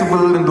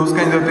accessible, and those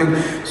kinds of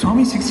things.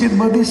 Swami's 60th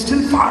birthday is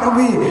still far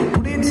away.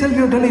 Today itself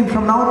you are telling,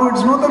 from now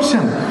onwards, no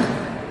darshan.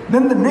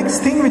 Then the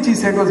next thing which he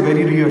said was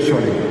very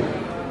reassuring.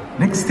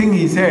 Next thing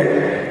he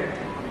said,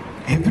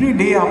 every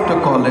day after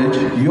college,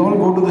 you all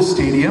go to the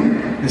stadium.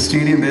 The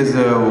stadium, there's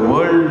a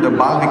World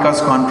Bal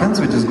Vikas Conference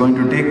which is going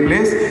to take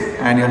place,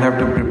 and you'll have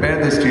to prepare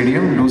the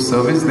stadium, do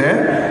service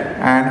there,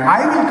 and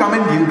I will come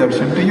and give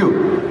darshan to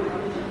you.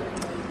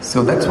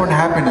 So that's what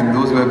happened, and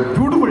those were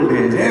beautiful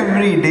days.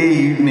 Every day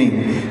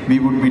evening we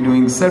would be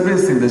doing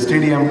service in the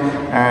stadium,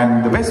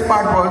 and the best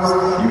part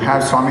was you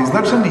have Swami's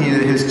darshan,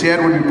 his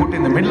chair would be put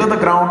in the middle of the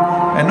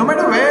ground, and no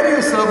matter where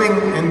you're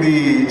serving in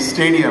the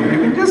stadium, you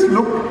can just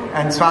look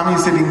and Swami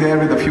is sitting there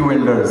with a few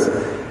elders.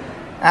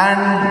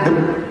 And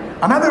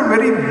another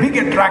very big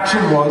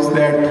attraction was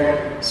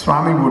that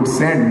Swami would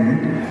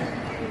send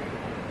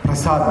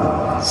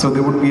prasad. So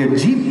there would be a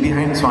jeep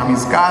behind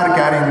Swami's car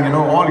carrying,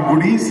 all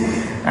goodies,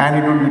 and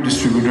it would be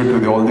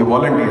distributed to all the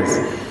volunteers,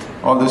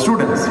 all the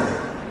students.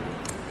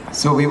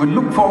 So we would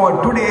look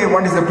forward, today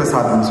what is the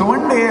prasadam? So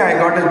one day I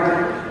got an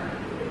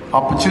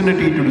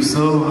opportunity to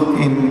serve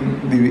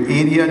in the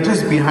area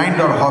just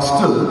behind our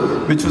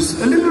hostel, which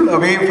was a little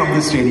away from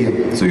the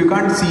stadium. So you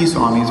can't see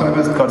Swami. So I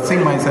was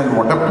cursing myself,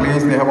 what a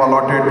place they have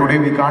allotted. Today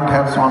we can't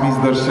have Swami's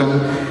darshan.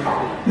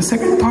 The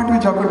second thought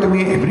which occurred to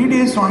me, every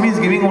day Swami is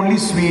giving only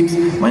sweets.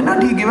 Why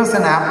not he give us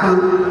an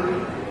apple?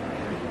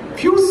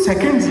 Few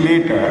seconds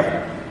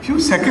later,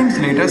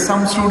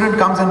 some student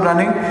comes and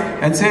running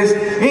and says,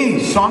 hey,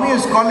 Swami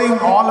is calling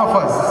all of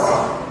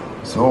us.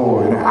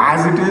 So,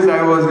 as it is,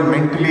 I was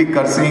mentally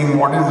cursing,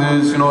 what is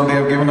this, they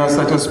have given us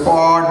such a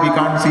spot, we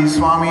can't see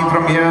Swami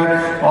from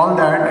here, all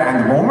that.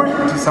 And the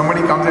moment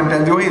somebody comes and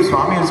tells you, hey,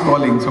 Swami is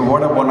calling, so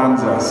what a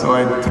bonanza. So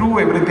I threw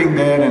everything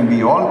there and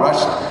we all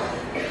rushed.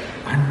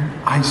 And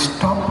I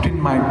stopped in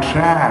my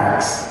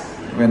tracks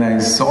when I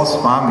saw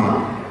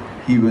Swami.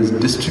 He was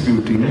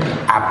distributing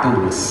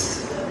apples.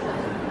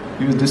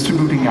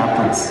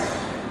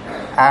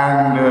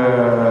 And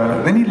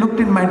then he looked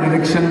in my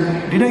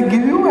direction. Did I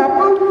give you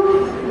apple?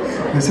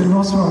 I said,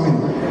 no, Swami.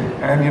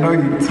 And he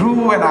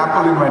threw an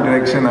apple in my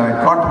direction.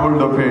 I caught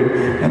hold of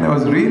it. And I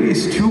was really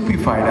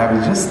stupefied. I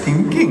was just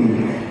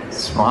thinking,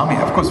 Swami,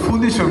 of course,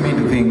 foolish of me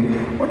to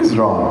think, what is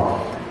wrong?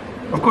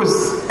 Of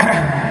course,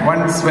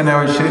 once when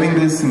I was sharing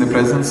this in the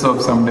presence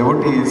of some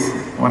devotees,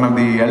 one of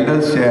the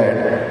elders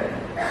shared,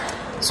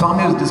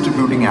 Swami was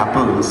distributing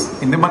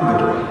apples in the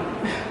mandir.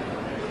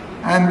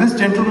 And this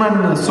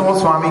gentleman saw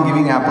Swami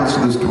giving apples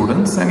to the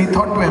students, and he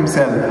thought to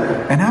himself,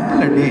 an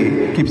apple a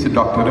day keeps the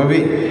doctor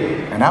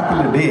away. An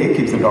apple a day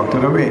keeps the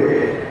doctor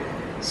away.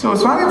 So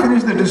Swami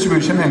finished the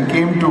distribution and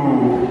came to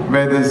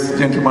where this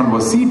gentleman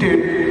was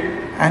seated,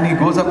 and he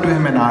goes up to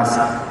him and asks,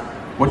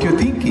 what you're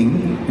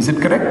thinking, is it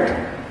correct?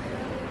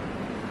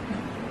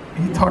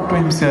 he thought to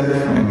himself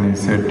and he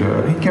said,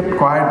 he kept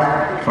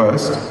quiet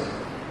first.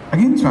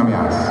 Again Swami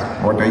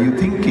asked, what are you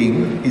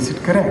thinking? Is it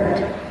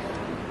correct?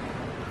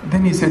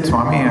 Then he said,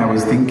 Swami, I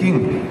was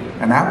thinking,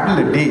 an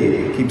apple a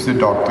day keeps the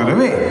doctor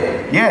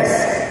away.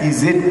 Yes,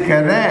 is it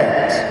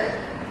correct?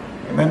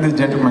 And then the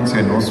gentleman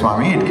said, no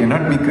Swami, it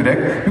cannot be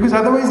correct because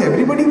otherwise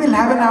everybody will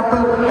have an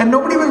apple and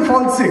nobody will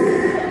fall sick.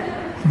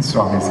 And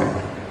Swami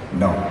said,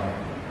 no,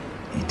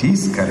 it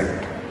is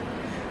correct.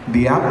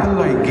 The apple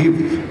I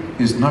give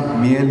is not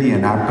merely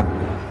an apple.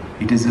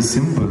 It is a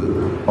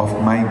symbol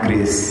of my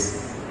grace.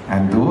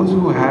 And those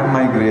who have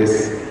my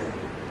grace,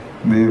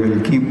 they will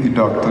keep the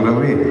doctor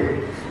away.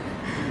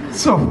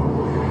 So,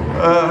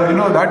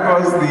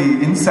 that was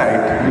the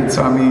insight which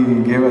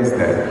Swami gave us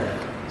there.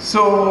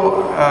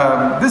 So,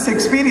 this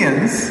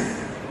experience,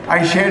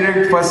 I shared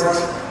it first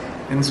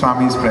in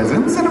Swami's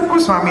presence, and of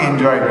course Swami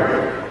enjoyed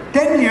it.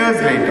 10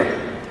 years later,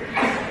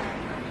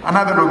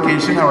 another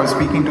occasion, I was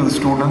speaking to the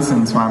students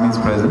in Swami's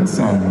presence,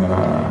 and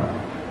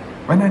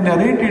when I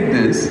narrated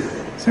this,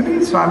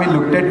 suddenly Swami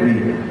looked at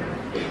me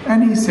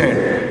and he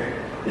said,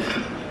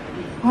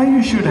 why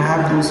you should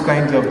have those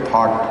kinds of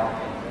thought?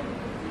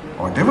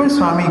 Whatever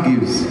Swami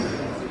gives,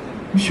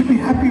 we should be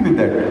happy with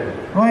that.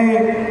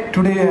 Why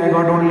today I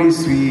got only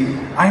sweet,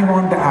 I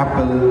want the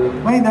apple,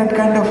 why that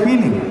kind of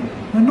feeling?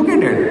 Now look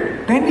at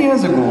it. 10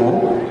 years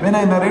ago, when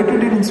I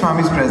narrated it in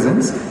Swami's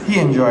presence, he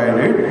enjoyed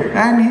it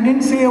and he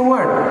didn't say a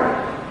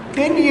word.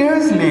 10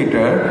 years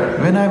later,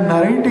 when I'm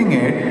narrating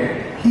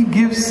it, he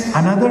gives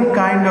another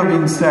kind of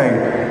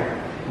insight.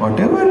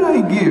 Whatever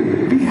I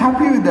give, be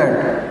happy with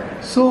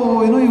that.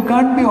 So, you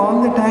can't be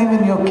all the time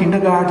in your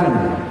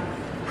kindergarten.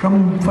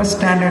 From first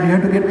standard, you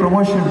have to get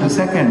promotion to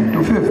second,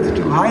 to fifth,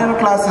 to higher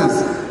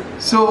classes.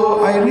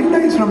 So, I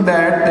realized from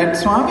that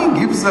Swami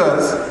gives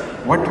us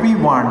what we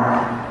want.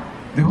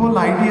 The whole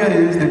idea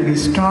is that we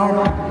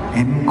start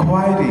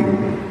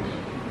inquiring,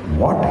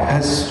 what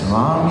has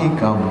Swami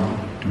come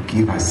to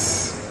give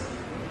us?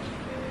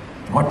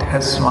 What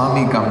has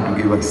Swami come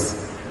to give us?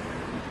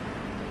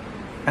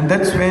 And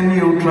that's when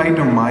you try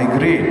to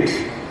migrate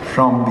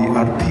from the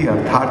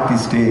Artharthi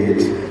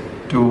stage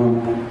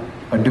to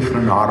a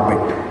different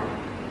orbit.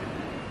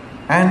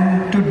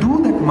 And to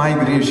do that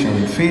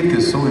migration, faith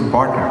is so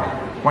important.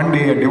 One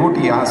day a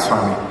devotee asked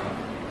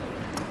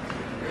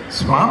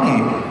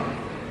Swami,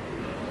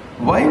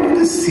 why do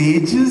the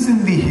sages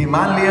in the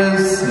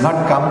Himalayas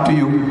not come to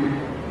you?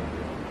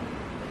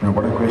 Now,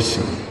 what a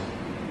question.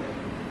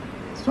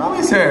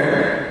 Swami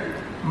said,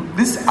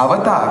 this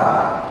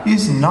avatar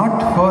is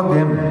not for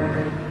them.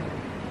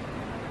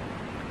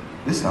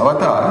 This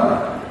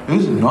avatar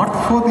is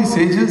not for the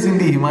sages in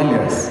the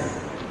Himalayas.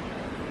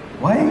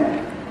 Why?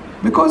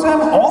 Because I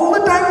am all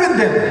the time with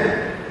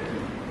them.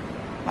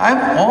 I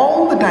am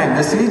all the time.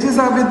 The sages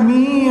are with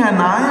me and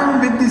I am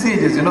with the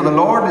sages. The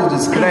Lord is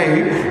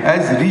described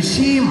as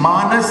Rishi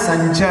Manas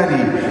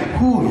Sanchari,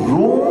 who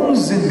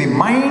roams in the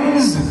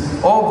minds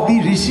of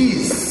the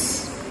rishis.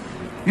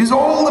 He is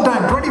all the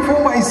time,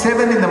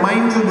 24/7 in the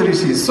minds of the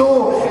rishis.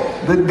 So,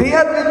 they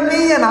are with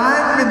me and I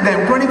am with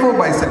them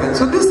 24/7.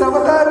 So, this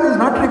avatar is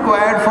not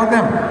required for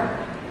them.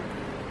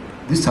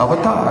 This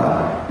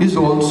avatar is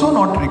also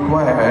not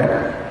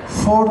required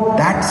for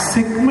that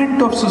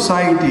segment of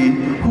society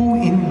who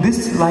in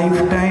this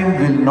lifetime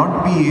will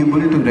not be able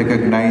to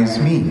recognize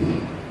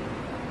me.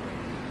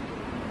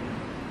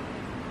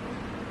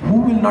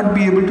 Who will not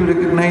be able to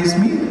recognize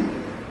me?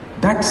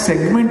 That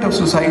segment of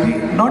society,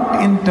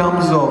 not in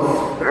terms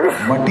of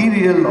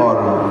material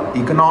or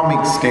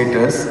economic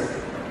status,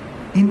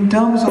 in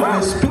terms of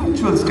their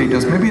spiritual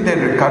status. Maybe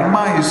their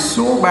karma is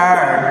so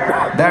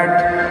bad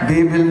that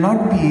they will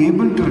not be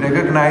able to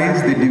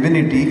recognize the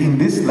divinity in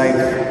this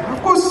life.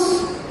 Of course,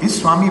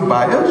 is Swami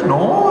biased?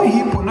 No,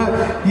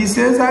 he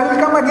says, I will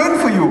come again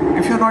for you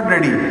if you're not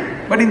ready.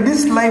 But in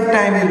this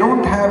lifetime, you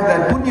don't have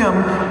that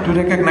punyam to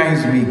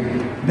recognize me.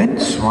 Then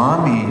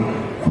Swami,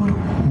 for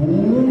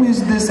whom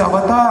is this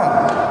avatar?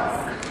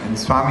 And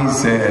Swami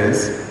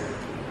says,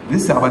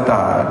 this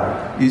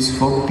avatar is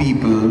for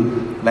people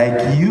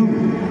like you.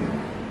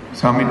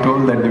 Swami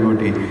told that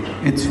devotee,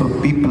 it's for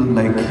people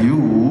like you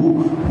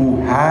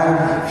who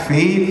have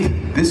faith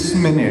this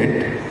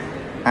minute,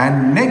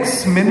 and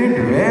next minute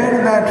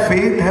where that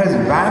faith has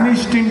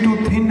vanished into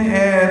thin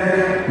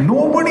air,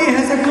 nobody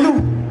has a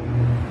clue.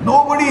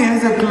 Nobody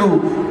has a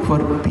clue. For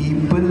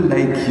people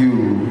like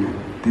you,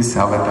 this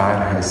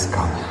avatar has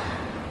come.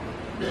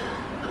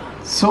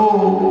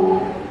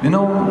 So,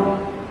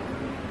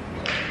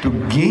 to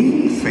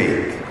gain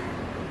faith,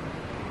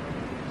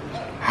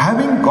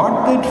 having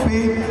got that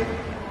faith,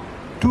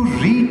 to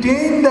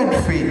retain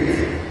that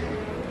faith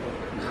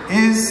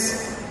is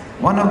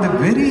one of the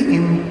very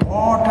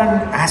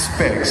important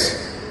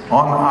aspects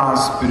on our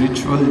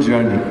spiritual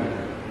journey.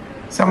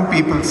 Some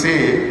people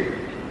say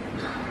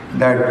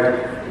that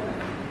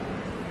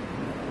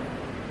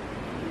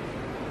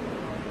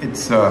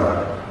it's 10?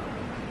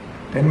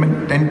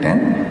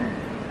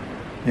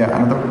 Yeah,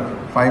 another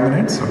 5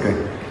 minutes? Okay.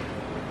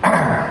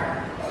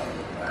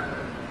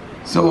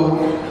 So,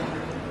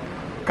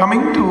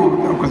 Coming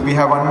to, because we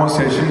have one more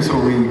session, so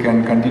we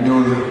can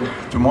continue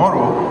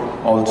tomorrow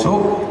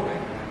also.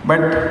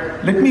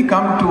 But let me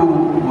come to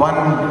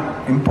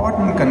one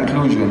important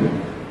conclusion.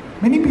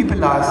 Many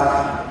people ask,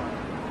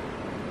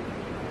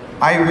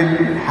 I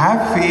will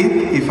have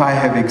faith if I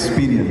have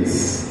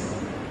experience.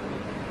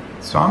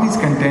 Swami's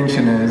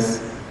contention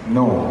is,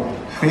 no,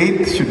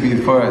 faith should be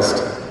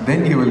first,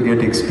 then you will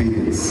get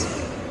experience.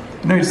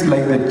 You know, it's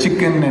like the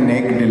chicken and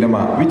egg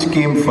dilemma. Which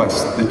came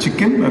first, the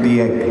chicken or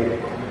the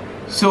egg?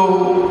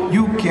 So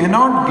you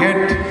cannot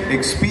get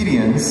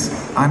experience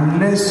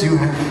unless you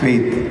have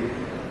faith.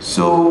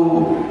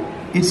 So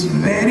it's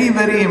very,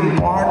 very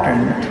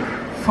important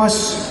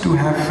first to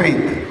have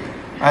faith.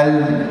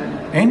 I'll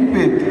end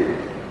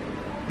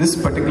with this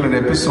particular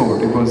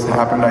episode. It was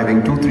happened, I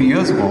think, 2-3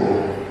 years ago.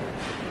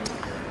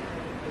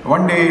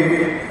 One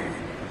day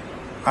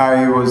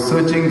I was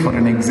searching for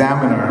an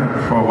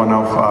examiner for one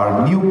of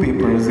our new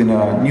papers in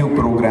a new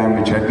program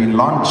which had been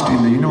launched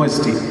in the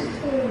university.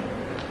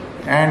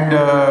 And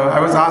I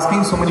was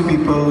asking so many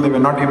people, they were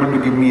not able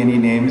to give me any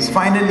names.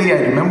 Finally, I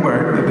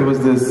remembered that there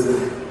was this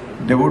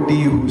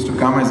devotee who used to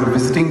come as a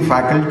visiting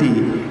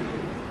faculty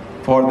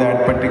for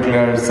that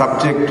particular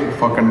subject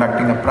for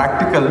conducting a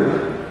practical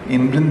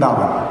in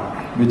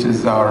Vrindavan, which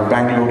is our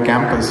Bangalore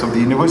campus of the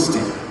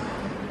university.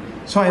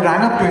 So I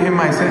rang up to him,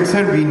 I said,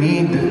 sir, we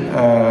need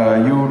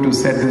you to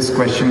set this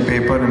question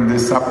paper in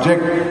this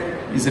subject.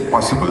 Is it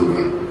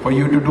possible for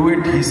you to do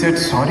it? He said,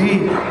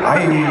 sorry,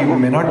 I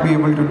may not be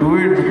able to do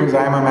it because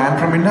I am a man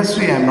from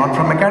industry, I am not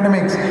from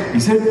academics.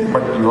 He said,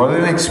 but you are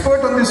an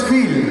expert on this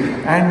field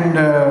and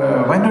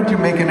why don't you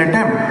make an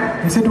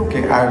attempt? He said,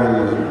 okay, I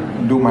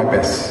will do my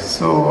best.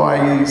 So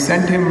I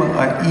sent him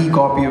an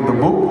e-copy of the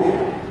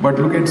book. But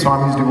look at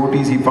Swami's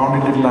devotees, he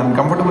found it a little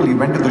uncomfortable. He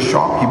went to the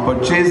shop, he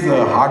purchased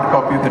the hard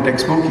copy of the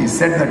textbook, he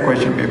set that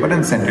question paper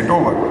and sent it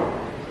over.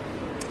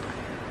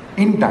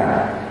 In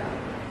time,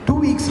 2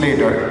 weeks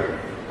later,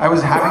 I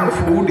was having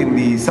food in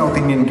the South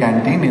Indian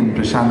canteen in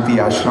Prashanti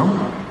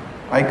Ashram.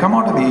 I come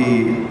out of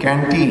the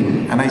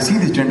canteen and I see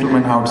this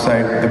gentleman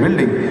outside the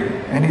building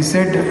and he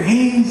said,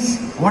 hey,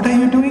 what are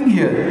you doing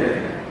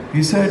here?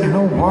 He said, you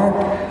know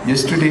what,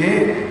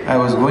 yesterday I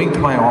was going to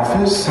my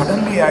office,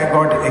 suddenly I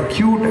got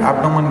acute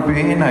abdomen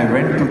pain, I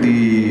went to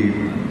the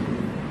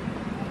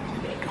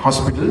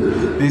hospital.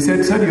 They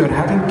said, sir, you're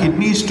having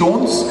kidney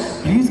stones,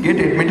 please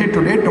get admitted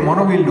today,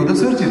 tomorrow we'll do the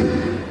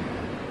surgery.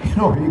 You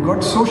know, he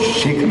got so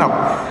shaken up.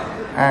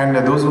 And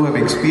those who have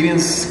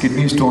experienced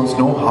kidney stones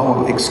know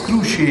how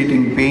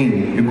excruciating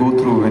pain you go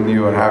through when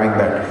you are having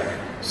that.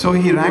 So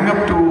he rang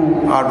up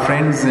to our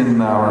friends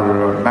in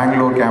our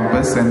Bangalore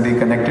campus and they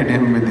connected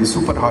him with the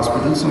super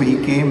hospital. So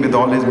he came with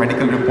all his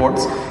medical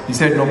reports. He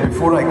said, no,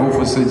 before I go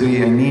for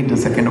surgery, I need a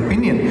second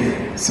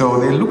opinion. So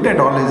they looked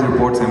at all his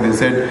reports and they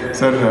said,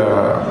 sir,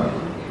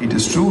 it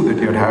is true that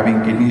you're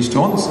having kidney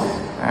stones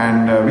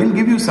and we'll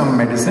give you some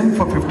medicine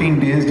for 15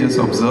 days, just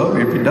observe.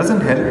 If it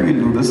doesn't help, we'll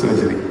do the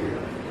surgery.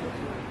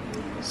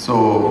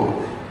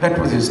 So that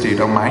was his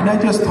state of mind.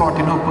 I just thought,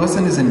 you know,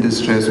 person is in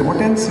distress.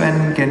 What else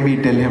can we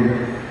tell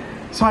him?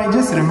 So I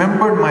just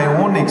remembered my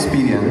own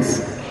experience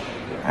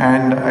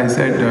and I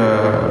said,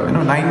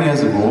 9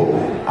 years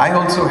ago, I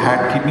also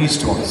had kidney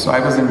stones. So I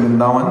was in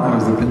Vrindavan, I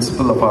was the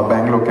principal of our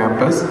Bangalore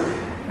campus.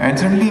 And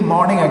suddenly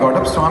morning I got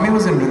up, Swami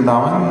was in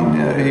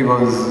Vrindavan, he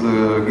was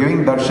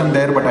giving darshan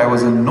there, but I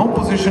was in no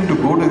position to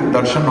go to the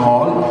darshan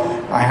hall.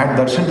 I had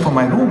darshan for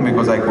my room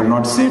because I could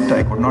not sit,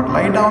 I could not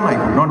lie down, I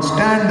could not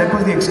stand. That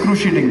was the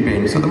excruciating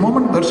pain. So the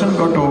moment darshan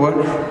got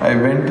over, I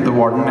went to the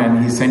warden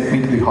and he sent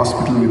me to the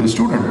hospital with a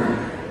student.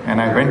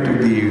 And I went to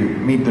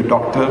meet the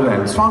doctor,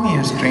 and Swami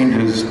has trained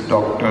his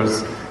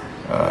doctors.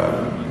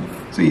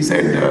 So he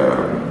said,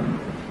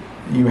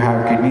 you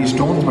have kidney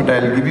stones, but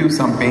I'll give you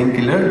some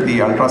painkiller. The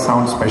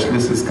ultrasound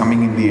specialist is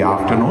coming in the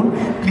afternoon.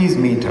 Please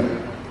meet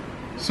her.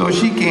 So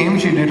she came,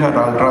 she did her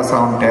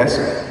ultrasound test,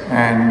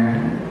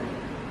 and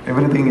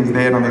everything is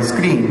there on the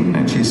screen.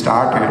 And she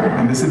started,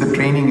 and this is the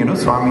training,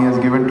 Swami has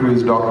given to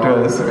his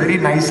doctors. Very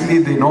nicely,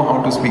 they know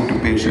how to speak to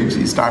patients.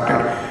 She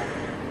started,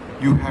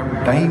 you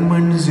have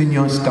diamonds in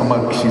your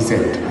stomach, she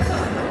said.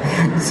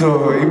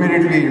 So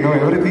immediately,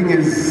 everything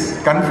is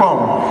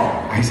confirmed.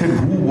 I said,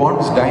 who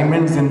wants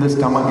diamonds in the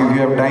stomach? If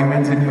you have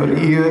diamonds in your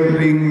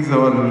earrings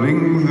or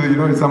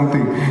rings,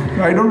 something.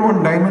 I don't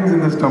want diamonds in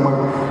the stomach.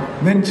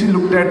 Then she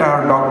looked at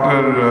our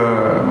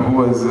doctor, who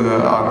was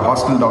our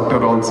hostel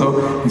doctor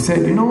also. He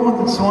said,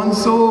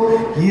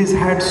 so-and-so, he has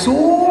had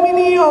so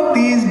many of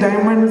these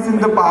diamonds in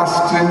the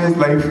past in his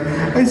life.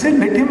 I said,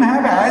 let him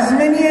have as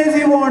many as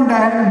he wants. I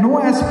have no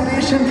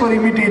aspiration for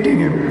imitating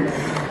him.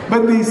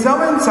 But the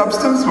sum and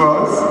substance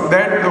was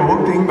that the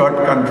whole thing got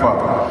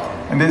confirmed.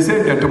 And they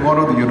said,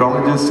 tomorrow the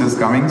urologist is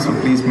coming, so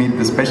please meet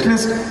the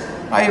specialist.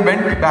 I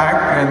went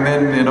back and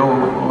then,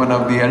 one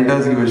of the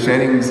elders, he was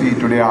sharing,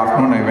 today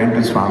afternoon I went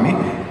to Swami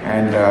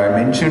and I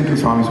mentioned to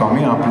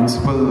Swami, our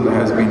principal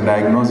has been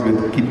diagnosed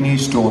with kidney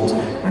stones.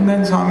 And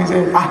then Swami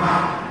said,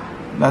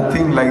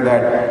 nothing like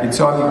that, it's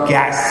all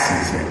gas,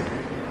 he said.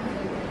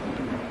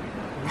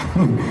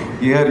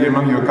 Here, you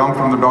come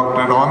from the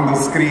doctor, on the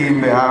screen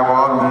they have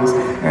all this,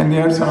 and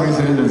here Swami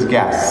says it's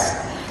gas.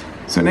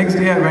 So next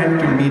day I went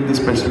to meet the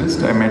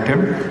specialist. I met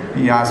him.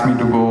 He asked me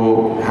to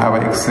go have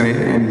an X-ray,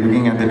 and he's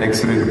looking at that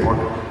X-ray report.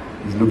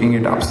 He's looking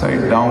it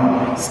upside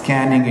down,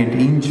 scanning it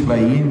inch by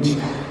inch,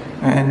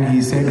 and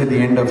he said at the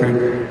end of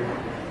it,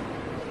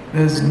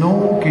 there's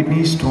no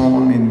kidney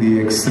stone in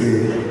the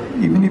X-ray.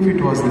 Even if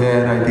it was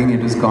there, I think it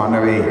has gone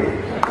away.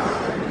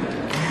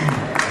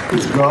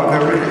 It's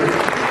gone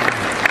away.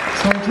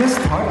 So I just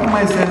thought to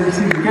myself,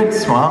 see, look at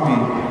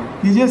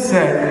Swami. He just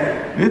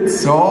said,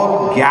 it's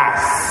all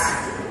gas.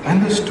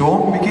 And the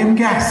stone became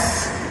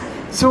gas.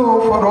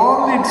 So for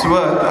all its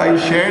worth, I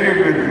shared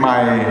it with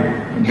my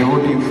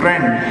devotee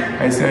friend.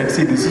 I said,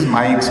 see, this is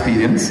my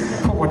experience.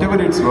 For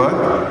whatever it's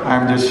worth,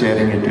 I'm just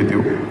sharing it with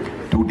you.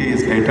 2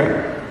 days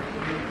later,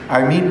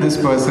 I meet this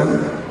person.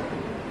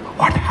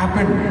 What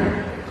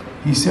happened?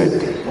 He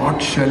said, what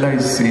shall I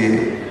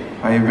say?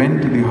 I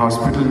went to the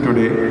hospital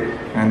today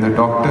and the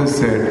doctor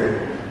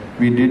said,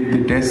 we did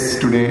the tests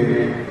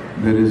today,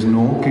 there is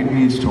no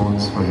kidney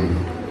stones for you.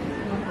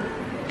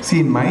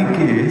 See, in my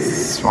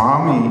case,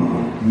 Swami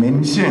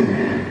mentioned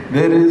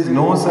there is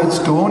no such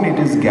stone, it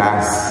is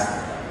gas.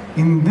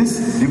 In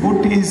this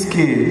devotee's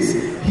case,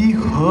 he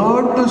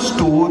heard the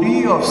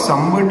story of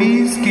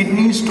somebody's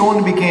kidney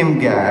stone became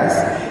gas,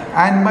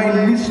 and by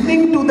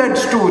listening to that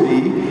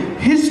story,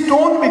 his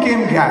stone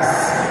became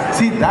gas.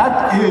 See,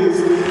 that is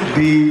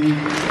the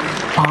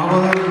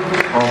power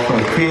of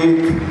a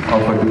faith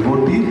of a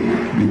devotee.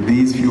 With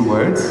these few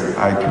words,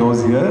 I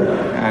close here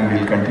and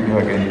we'll continue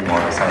again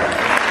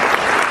tomorrow.